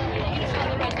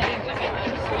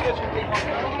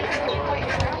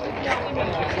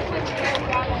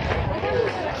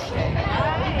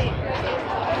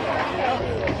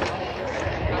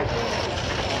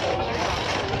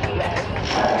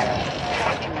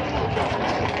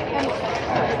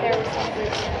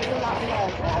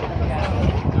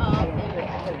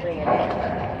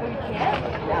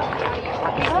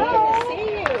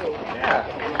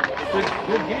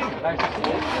Good game. Nice to see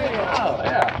you. Oh,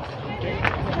 yeah.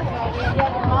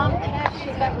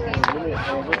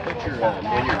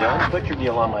 When you're done, put your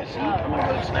deal on my seat. I'm going to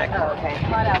go to the snack bar. Okay.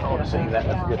 I want to see that.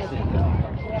 That's a good seat.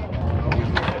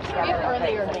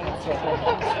 Earlier games.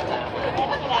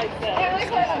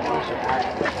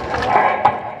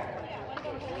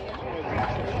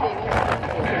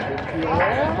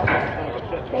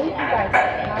 Thank you guys.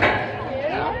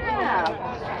 Yeah.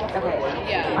 Okay.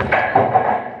 Yeah.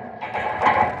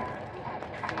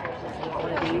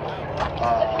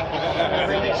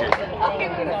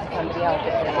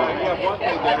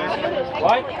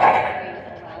 What?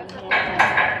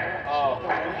 Oh,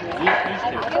 these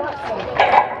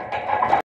two.